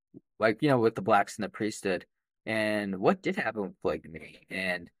 And like, with the blacks in the priesthood, and what did happen with polygamy?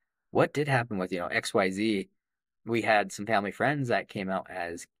 And what did happen with, XYZ? We had some family friends that came out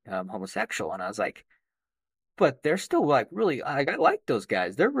as homosexual, and I was like, but they're still like really, I like those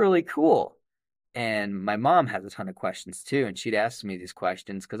guys. They're really cool. And my mom has a ton of questions too, and she'd ask me these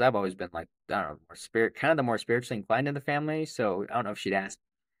questions because I've always been like, I don't know, kind of the more spiritually inclined in the family. So I don't know if she'd ask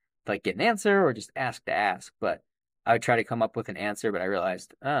like get an answer or just ask to ask, but I would try to come up with an answer, but I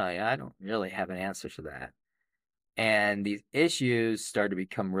realized, oh yeah, I don't really have an answer to that. And these issues started to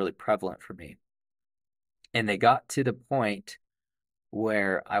become really prevalent for me. And they got to the point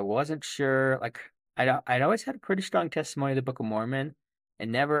where I wasn't sure, like I'd always had a pretty strong testimony of the Book of Mormon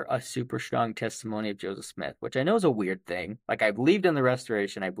and never a super strong testimony of Joseph Smith, which I know is a weird thing. Like I believed in the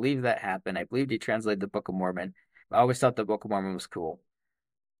restoration. I believed that happened. I believed he translated the Book of Mormon. I always thought the Book of Mormon was cool.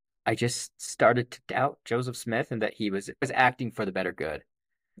 I just started to doubt Joseph Smith and that he was acting for the better good.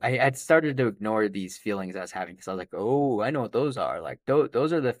 I had started to ignore these feelings I was having because I was like, oh, I know what those are. Like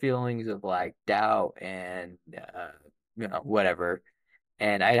those are the feelings of like doubt and whatever.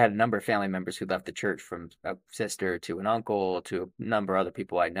 And I had a number of family members who left the church, from a sister to an uncle to a number of other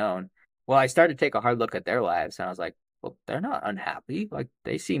people I'd known. Well, I started to take a hard look at their lives, and I was like, well, they're not unhappy. Like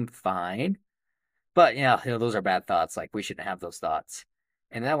they seem fine. But those are bad thoughts. Like we shouldn't have those thoughts.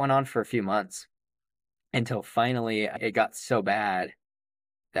 And that went on for a few months. until finally it got so bad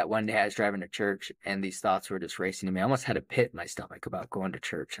that one day I was driving to church and these thoughts were just racing to me. I almost had a pit in my stomach about going to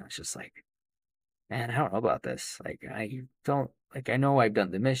church. And I was just like, man, I don't know about this. Like, I don't, like, I know I've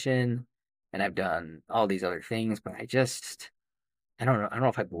done the mission and I've done all these other things, but I don't know. I don't know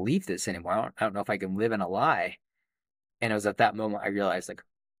if I believe this anymore. I don't know if I can live in a lie. And it was at that moment I realized, like,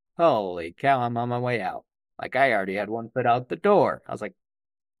 holy cow, I'm on my way out. Like, I already had one foot out the door. I was like,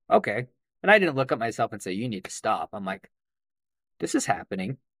 okay. And I didn't look at myself and say, you need to stop. I'm like, this is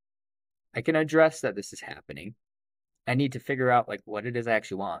happening. I can address that this is happening. I need to figure out like what it is I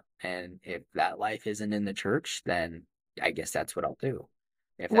actually want. And if that life isn't in the church, then I guess that's what I'll do.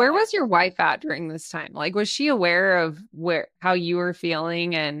 If that Where life was your wife at during this time? Like, was she aware of how you were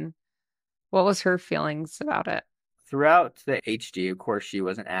feeling and what was her feelings about it? throughout the HG, of course, she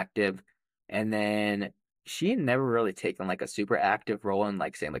wasn't active. And then she had never really taken like a super active role in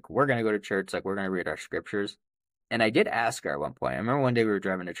like saying like we're gonna go to church, like we're gonna read our scriptures. And I did ask her at one point. I remember one day we were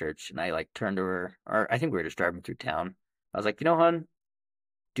driving to church and I like turned to her, or I think we were just driving through town. I was like, hon,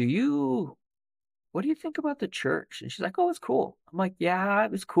 do you what do you think about the church? And she's like, oh, it's cool. I'm like, yeah,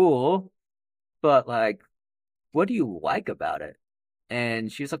 it was cool, but like, what do you like about it? And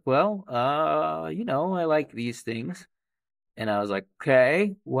she's like, well, I like these things. And I was like,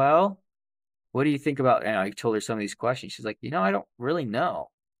 okay, well, what do you think about, and I told her some of these questions. She's like, I don't really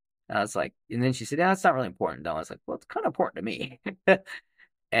know. And I was like, and then she said, yeah, it's not really important. And I was like, well, it's kind of important to me.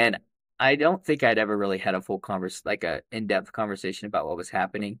 And I don't think I'd ever really had a full like a in-depth conversation about what was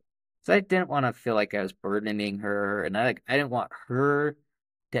happening. So I didn't want to feel like I was burdening her, and I didn't want her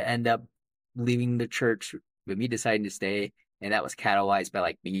to end up leaving the church with me deciding to stay, and that was catalyzed by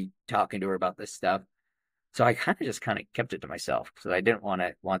like me talking to her about this stuff. So I kind of kept it to myself because I didn't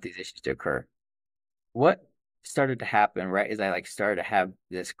want these issues to occur. What started to happen, right, is I like started to have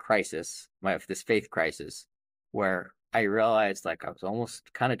this crisis, this faith crisis, where I realized like I was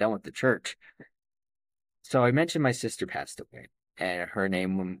almost kind of done with the church. So I mentioned my sister passed away, and her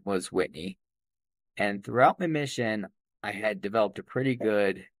name was Whitney. And throughout my mission, I had developed a pretty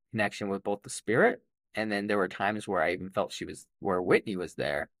good connection with both the spirit, and then there were times where I even felt where Whitney was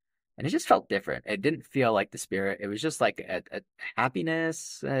there, and it just felt different. It didn't feel like the spirit. It was just like a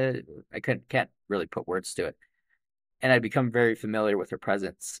happiness. I can't really put words to it. And I'd become very familiar with her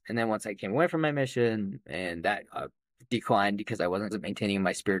presence. And then once I came away from my mission, and that declined because I wasn't maintaining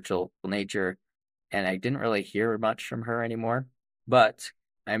my spiritual nature, and I didn't really hear much from her anymore. But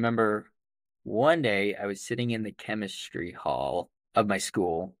I remember one day I was sitting in the chemistry hall of my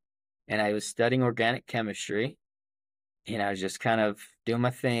school, and I was studying organic chemistry, and I was just kind of doing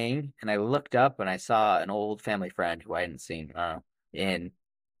my thing. And I looked up and I saw an old family friend who I hadn't seen in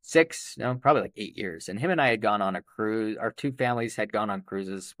no, probably like 8 years. And him and I had gone on a cruise. Our two families had gone on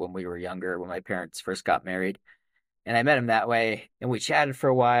cruises when we were younger, when my parents first got married. And I met him that way, and we chatted for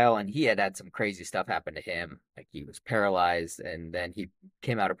a while, and he had some crazy stuff happen to him. Like he was paralyzed, and then he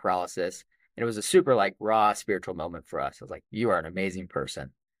came out of paralysis. And it was a super like raw spiritual moment for us. I was like, you are an amazing person.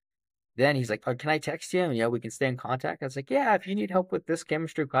 Then he's like, oh, can I text you? And, we can stay in contact. I was like, yeah, if you need help with this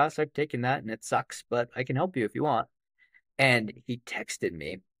chemistry class, I've taken that and it sucks, but I can help you if you want. And he texted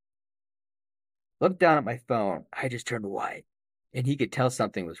me, looked down at my phone. I just turned white, and he could tell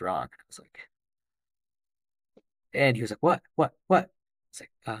something was wrong. I was like, and he was like, what? It's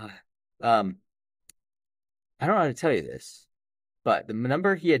like, I don't know how to tell you this, but the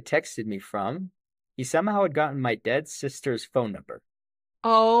number he had texted me from, he somehow had gotten my dead sister's phone number.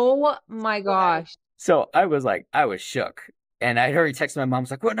 Oh my gosh. So I was shook. And I'd already texted my mom, I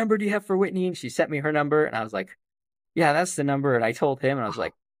was like, what number do you have for Whitney? And she sent me her number. And I was like, yeah, that's the number. And I told him, and I was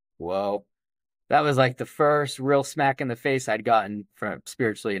like, whoa. That was like the first real smack in the face I'd gotten from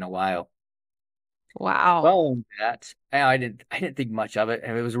spiritually in a while. Wow. Following that, I didn't think much of it.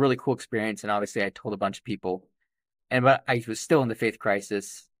 And it was a really cool experience. And obviously I told a bunch of people. But I was still in the faith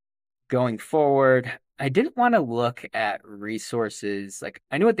crisis. Going forward, I didn't want to look at resources. Like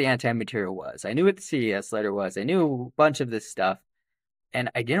I knew what the anti-material was. I knew what the CES letter was. I knew a bunch of this stuff. And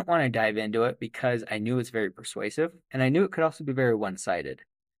I didn't want to dive into it because I knew it's very persuasive. And I knew it could also be very one-sided.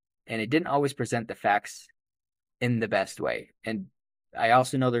 And it didn't always present the facts in the best way. And I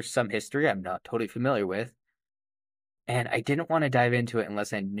also know there's some history I'm not totally familiar with. And I didn't want to dive into it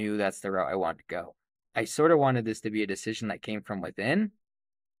unless I knew that's the route I wanted to go. I sort of wanted this to be a decision that came from within,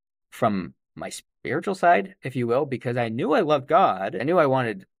 from my spiritual side, if you will, because I knew I loved God. I knew I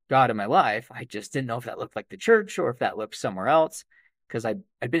wanted God in my life. I just didn't know if that looked like the church or if that looked somewhere else, because I'd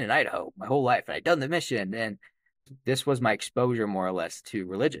been in Idaho my whole life and I'd done the mission, and this was my exposure more or less to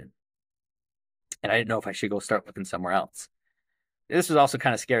religion. And I didn't know if I should go start looking somewhere else. this was also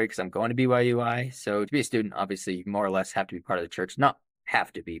kind of scary because I'm going to BYUI. So to be a student, obviously, you more or less have to be part of the church. Not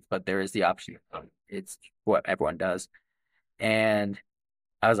have to be, but there is the option. It's what everyone does. And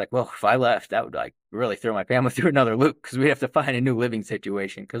I was like, well, if I left, that would like really throw my family through another loop because we have to find a new living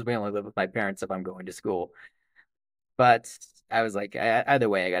situation because we only live with my parents if I'm going to school. But I was like, either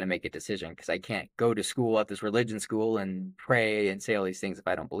way, I got to make a decision because I can't go to school at this religion school and pray and say all these things if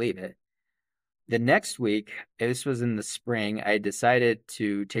I don't believe it. The next week, this was in the spring, I decided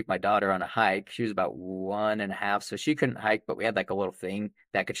to take my daughter on a hike. She was about 1.5, so she couldn't hike, but we had like a little thing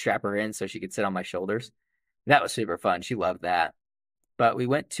that could strap her in so she could sit on my shoulders. That was super fun. She loved that. But we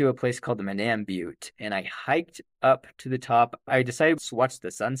went to a place called the Manam Butte, and I hiked up to the top. I decided to watch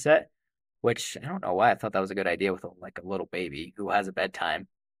the sunset, which I don't know why I thought that was a good idea with like a little baby who has a bedtime.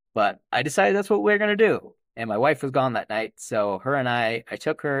 But I decided that's what we are gonna do. And my wife was gone that night, so her and I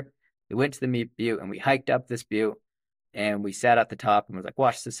took her. We went to the meat butte and we hiked up this butte, and we sat at the top and was like,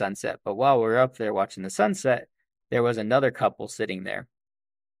 watch the sunset. But while we were up there watching the sunset, there was another couple sitting there,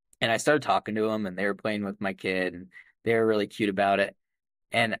 and I started talking to them, and they were playing with my kid, and they were really cute about it.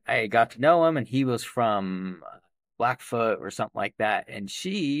 And I got to know him, and he was from Blackfoot or something like that, and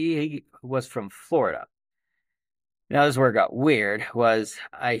she was from Florida. Now, this is where it got weird. Was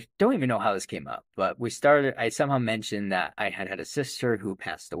I don't even know how this came up, but I somehow mentioned that I had a sister who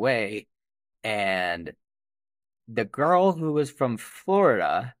passed away, and the girl who was from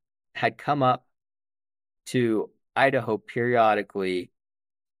Florida had come up to Idaho periodically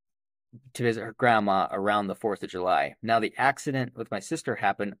to visit her grandma around the 4th of July. Now, the accident with my sister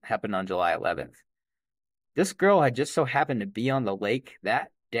happened on July 11th. This girl had just so happened to be on the lake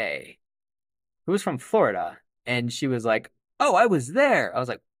that day, who was from Florida, and she was like, "Oh, I was there." I was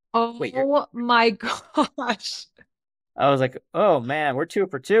like, "Wait, you're?" Oh my gosh. I was like, "Oh man, we're 2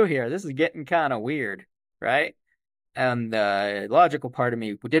 for 2 here. This is getting kind of weird, right?" And the logical part of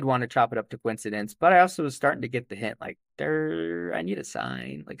me did want to chop it up to coincidence, but I also was starting to get the hint, like, I need a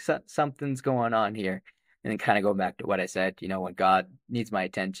sign, like something's going on here. And then kind of go back to what I said, when God needs my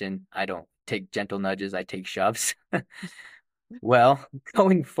attention, I don't take gentle nudges, I take shoves. Well,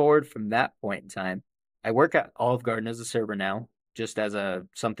 going forward from that point in time, I work at Olive Garden as a server now, just as a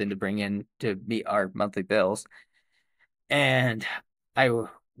something to bring in to meet our monthly bills. And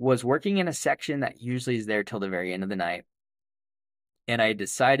was working in a section that usually is there till the very end of the night. And I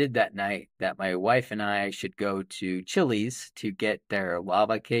decided that night that my wife and I should go to Chili's to get their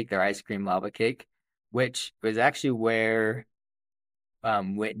lava cake, their ice cream lava cake, which was actually where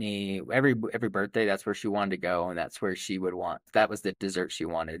Whitney every birthday, that's where she wanted to go, and that's where that was the dessert she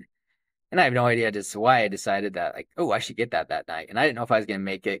wanted. And I have no idea just why I decided that, like, oh, I should get that night. And I didn't know if I was going to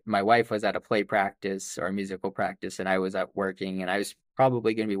make it. My wife was at a play practice or a musical practice, and I was at working, and I was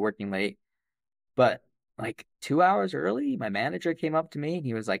probably going to be working late. But like 2 hours early, my manager came up to me and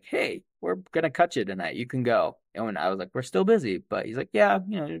he was like, "Hey, we're going to cut you tonight. You can go." And when I was like, "We're still busy," but he's like, "Yeah,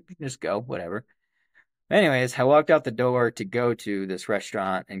 you can just go, whatever." Anyways, I walked out the door to go to this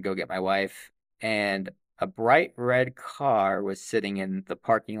restaurant and go get my wife, and a bright red car was sitting in the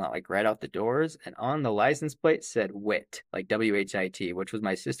parking lot, like right out the doors, and on the license plate said Wit, like WHIT, which was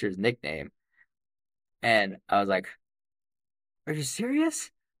my sister's nickname. And I was like, "Are you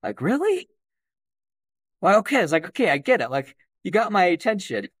serious? Like, really?" Well, okay. I was like, "Okay, I get it. Like, you got my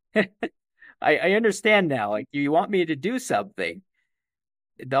attention. I understand now. Like, you want me to do something."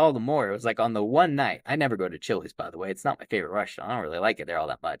 All the more, it was like on the one night. I never go to Chili's, by the way. It's not my favorite restaurant. I don't really like it there all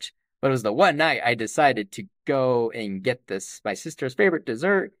that much. But it was the one night I decided to go and get my sister's favorite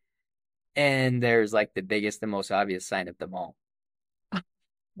dessert. And there's like the biggest and most obvious sign of them all. I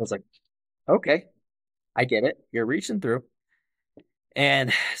was like, okay, I get it. You're reaching through.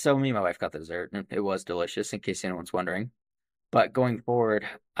 And so me and my wife got the dessert, and it was delicious, in case anyone's wondering. But going forward,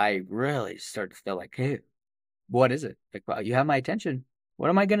 I really started to feel like, hey, what is it? Like, wow, you have my attention. What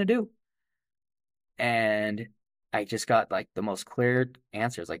am I gonna do? And I just got like the most clear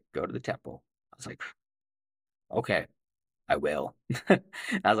answers, like, go to the temple. I was like, okay, I will. I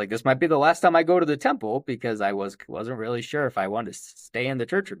was like, this might be the last time I go to the temple because I wasn't really sure if I wanted to stay in the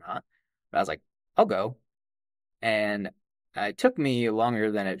church or not. But I was like, I'll go. And it took me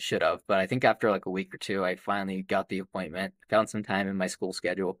longer than it should have, but I think after like a week or two, I finally got the appointment, found some time in my school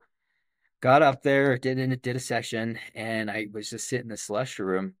schedule, got up there, did a session, and I was just sitting in the celestial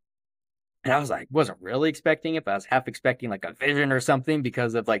room. And I was like, wasn't really expecting it, but I was half expecting like a vision or something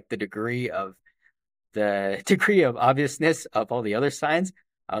because of like the degree of obviousness of all the other signs.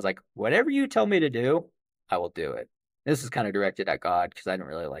 I was like, whatever you tell me to do, I will do it. This is kind of directed at God because I didn't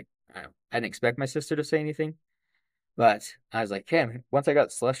really I didn't expect my sister to say anything. But I was like, hey, once I got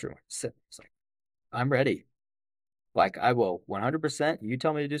the celestial, I was like, I'm ready. Like, I will 100%, you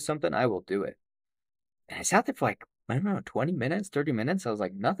tell me to do something, I will do it. And I sat there for like, I don't know, 20 minutes, 30 minutes. I was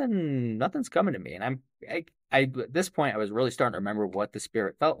like, nothing's coming to me. And at this point, I was really starting to remember what the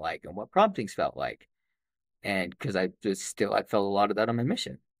Spirit felt like and what promptings felt like. And because I felt a lot of that on my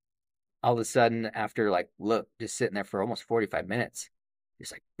mission. All of a sudden, after like, look, just sitting there for almost 45 minutes,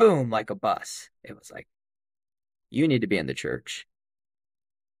 just like, boom, like a bus. It was like, you need to be in the church.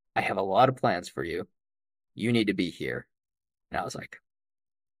 I have a lot of plans for you. You need to be here. And I was like,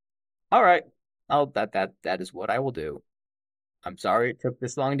 all right, that is what I will do. I'm sorry it took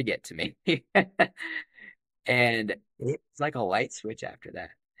this long to get to me. And it's like a light switch after that.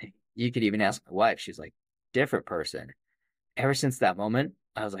 You could even ask my wife. She's like, different person. Ever since that moment,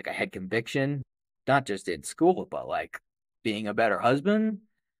 I was like, I had conviction, not just in school, but like being a better husband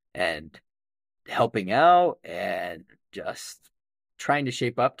and helping out and just trying to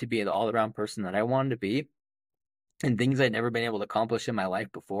shape up to be the all around person that I wanted to be. And things I'd never been able to accomplish in my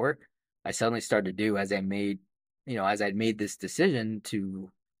life before, I suddenly started to do as I'd made this decision to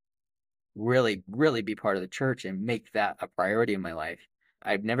really, really be part of the church and make that a priority in my life.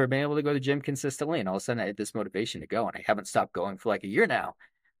 I've never been able to go to the gym consistently, and all of a sudden I had this motivation to go, and I haven't stopped going for like a year now.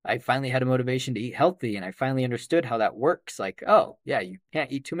 I finally had a motivation to eat healthy, and I finally understood how that works. Like, oh, yeah, you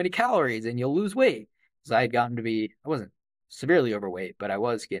can't eat too many calories and you'll lose weight. So I wasn't severely overweight, but I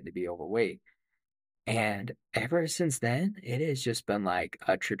was getting to be overweight. And ever since then, it has just been like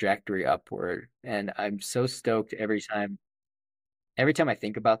a trajectory upward. And I'm so stoked every time I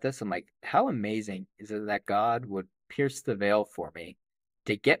think about this, I'm like, how amazing is it that God would pierce the veil for me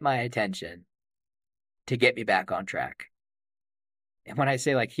to get my attention, to get me back on track? And when I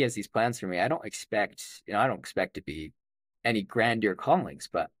say like he has these plans for me, I don't expect to be any grandeur callings,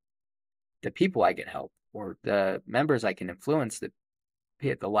 but the people I can help or the members I can influence,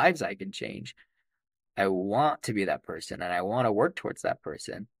 the lives I can change. I want to be that person and I want to work towards that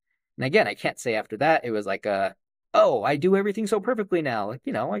person. And again, I can't say after that it was like oh, I do everything so perfectly now. Like,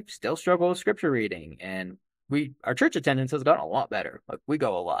 I still struggle with scripture reading and our church attendance has gotten a lot better. Like we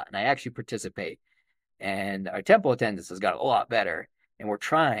go a lot and I actually participate. And our temple attendance has got a lot better. And we're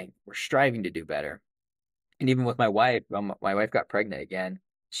striving to do better. And even with my wife got pregnant again.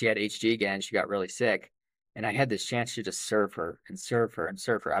 She had HG again. She got really sick. And I had this chance to just serve her and serve her and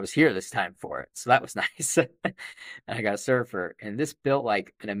serve her. I was here this time for it. So that was nice. And I got to serve her. And this built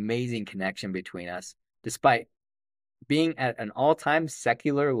like an amazing connection between us. Despite being at an all-time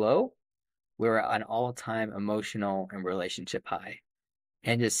secular low, we were at an all-time emotional and relationship high.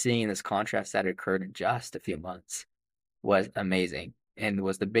 And just seeing this contrast that occurred in just a few months was amazing and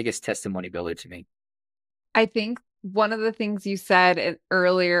was the biggest testimony builder to me. I think one of the things you said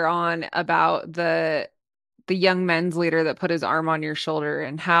earlier on about the young men's leader that put his arm on your shoulder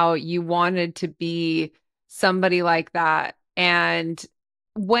and how you wanted to be somebody like that. And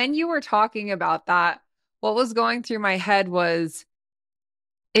when you were talking about that, what was going through my head was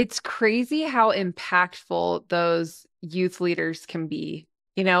it's crazy how impactful those youth leaders can be.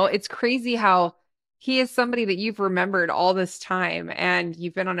 It's crazy how he is somebody that you've remembered all this time and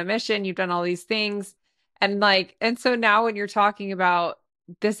you've been on a mission, you've done all these things. And so now when you're talking about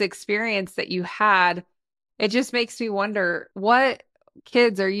this experience that you had, it just makes me wonder what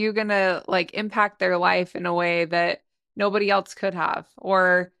kids are you gonna like impact their life in a way that nobody else could have?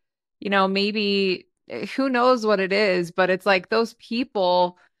 Or, maybe who knows what it is, but it's like those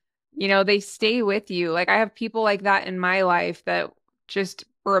people, they stay with you. Like I have people like that in my life that just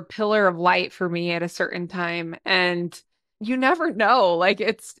were a pillar of light for me at a certain time. And you never know. Like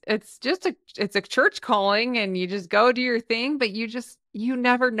it's a church calling and you just go do your thing, but you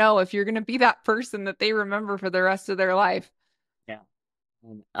never know if you're gonna be that person that they remember for the rest of their life. Yeah.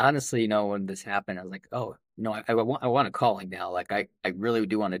 And honestly, when this happened, I was like, oh, I want a calling now. Like I really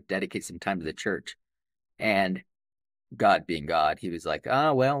do want to dedicate some time to the church. And God being God, he was like,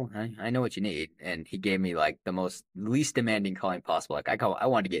 oh, well, I know what you need. And he gave me like the least demanding calling possible. Like I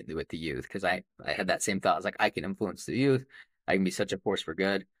wanted to get into with the youth because I had that same thought. I was like, I can influence the youth. I can be such a force for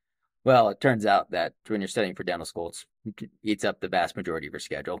good. Well, it turns out that when you're studying for dental school, it eats up the vast majority of your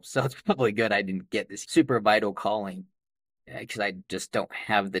schedule. So it's probably good I didn't get this super vital calling because I just don't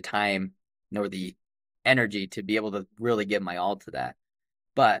have the time nor the energy to be able to really give my all to that.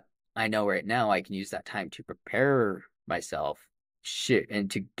 But I know right now I can use that time to prepare myself shit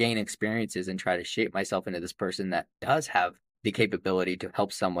and to gain experiences and try to shape myself into this person that does have the capability to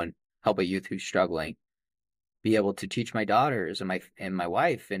help a youth who's struggling, be able to teach my daughters and my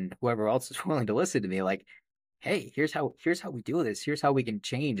wife and whoever else is willing to listen to me, like, hey, here's how we do this, here's how we can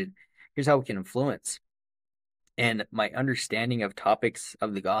change, and here's how we can influence. And my understanding of topics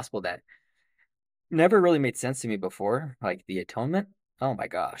of the gospel that never really made sense to me before. Like the atonement. Oh my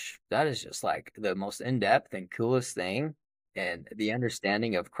gosh, that is just like the most in-depth and coolest thing. And the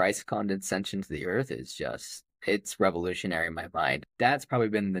understanding of Christ's condescension to the earth is just, it's revolutionary in my mind. That's probably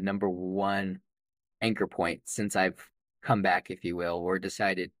been the number one anchor point since I've come back, if you will, or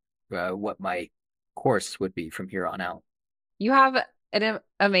decided what my course would be from here on out. You have an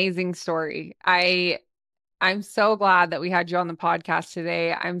amazing story. I'm so glad that we had you on the podcast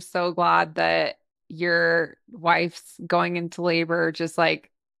today. I'm so glad that your wife's going into labor, just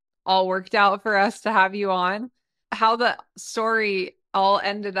like all worked out for us to have you on. How the story all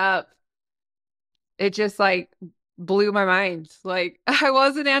ended up, it just like blew my mind. Like I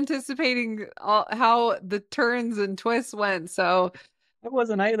wasn't anticipating how the turns and twists went. So I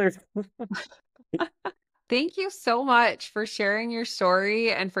wasn't either. thank you so much for sharing your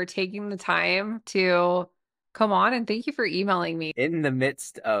story and for taking the time to come on. And thank you for emailing me. In the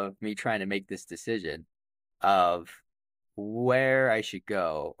midst of me trying to make this decision of where I should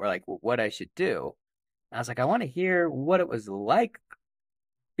go or like what I should do, I was like, I want to hear what it was like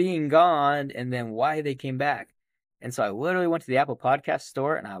being gone and then why they came back. And so I literally went to the Apple Podcast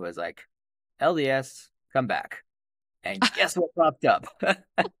store and I was like, LDS, come back. And guess what popped up?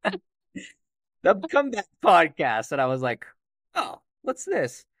 The Comeback Podcast. And I was like, oh, what's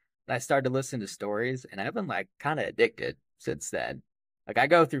this? And I started to listen to stories and I've been like kind of addicted since then. Like I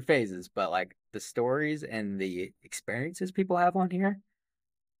go through phases, but like the stories and the experiences people have on here,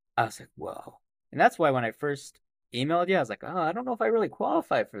 I was like, whoa. And that's why when I first emailed you, I was like, oh, I don't know if I really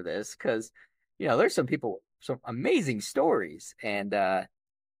qualify for this because, there's some people, some amazing stories. And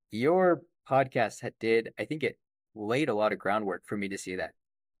your podcast did, I think it laid a lot of groundwork for me to see that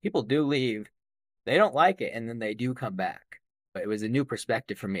people do leave, they don't like it, and then they do come back. But it was a new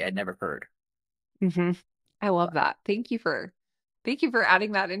perspective for me I'd never heard. Hmm. I love that. Thank you for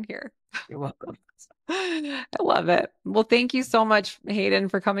adding that in here. You're welcome. I love it. Well, thank you so much, Hayden,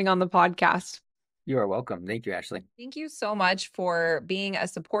 for coming on the podcast. You are welcome. Thank you, Ashley. Thank you so much for being a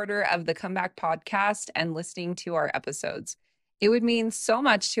supporter of the Comeback Podcast and listening to our episodes. It would mean so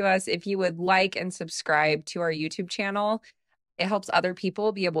much to us if you would like and subscribe to our YouTube channel. It helps other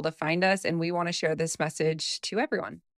people be able to find us, and we want to share this message to everyone.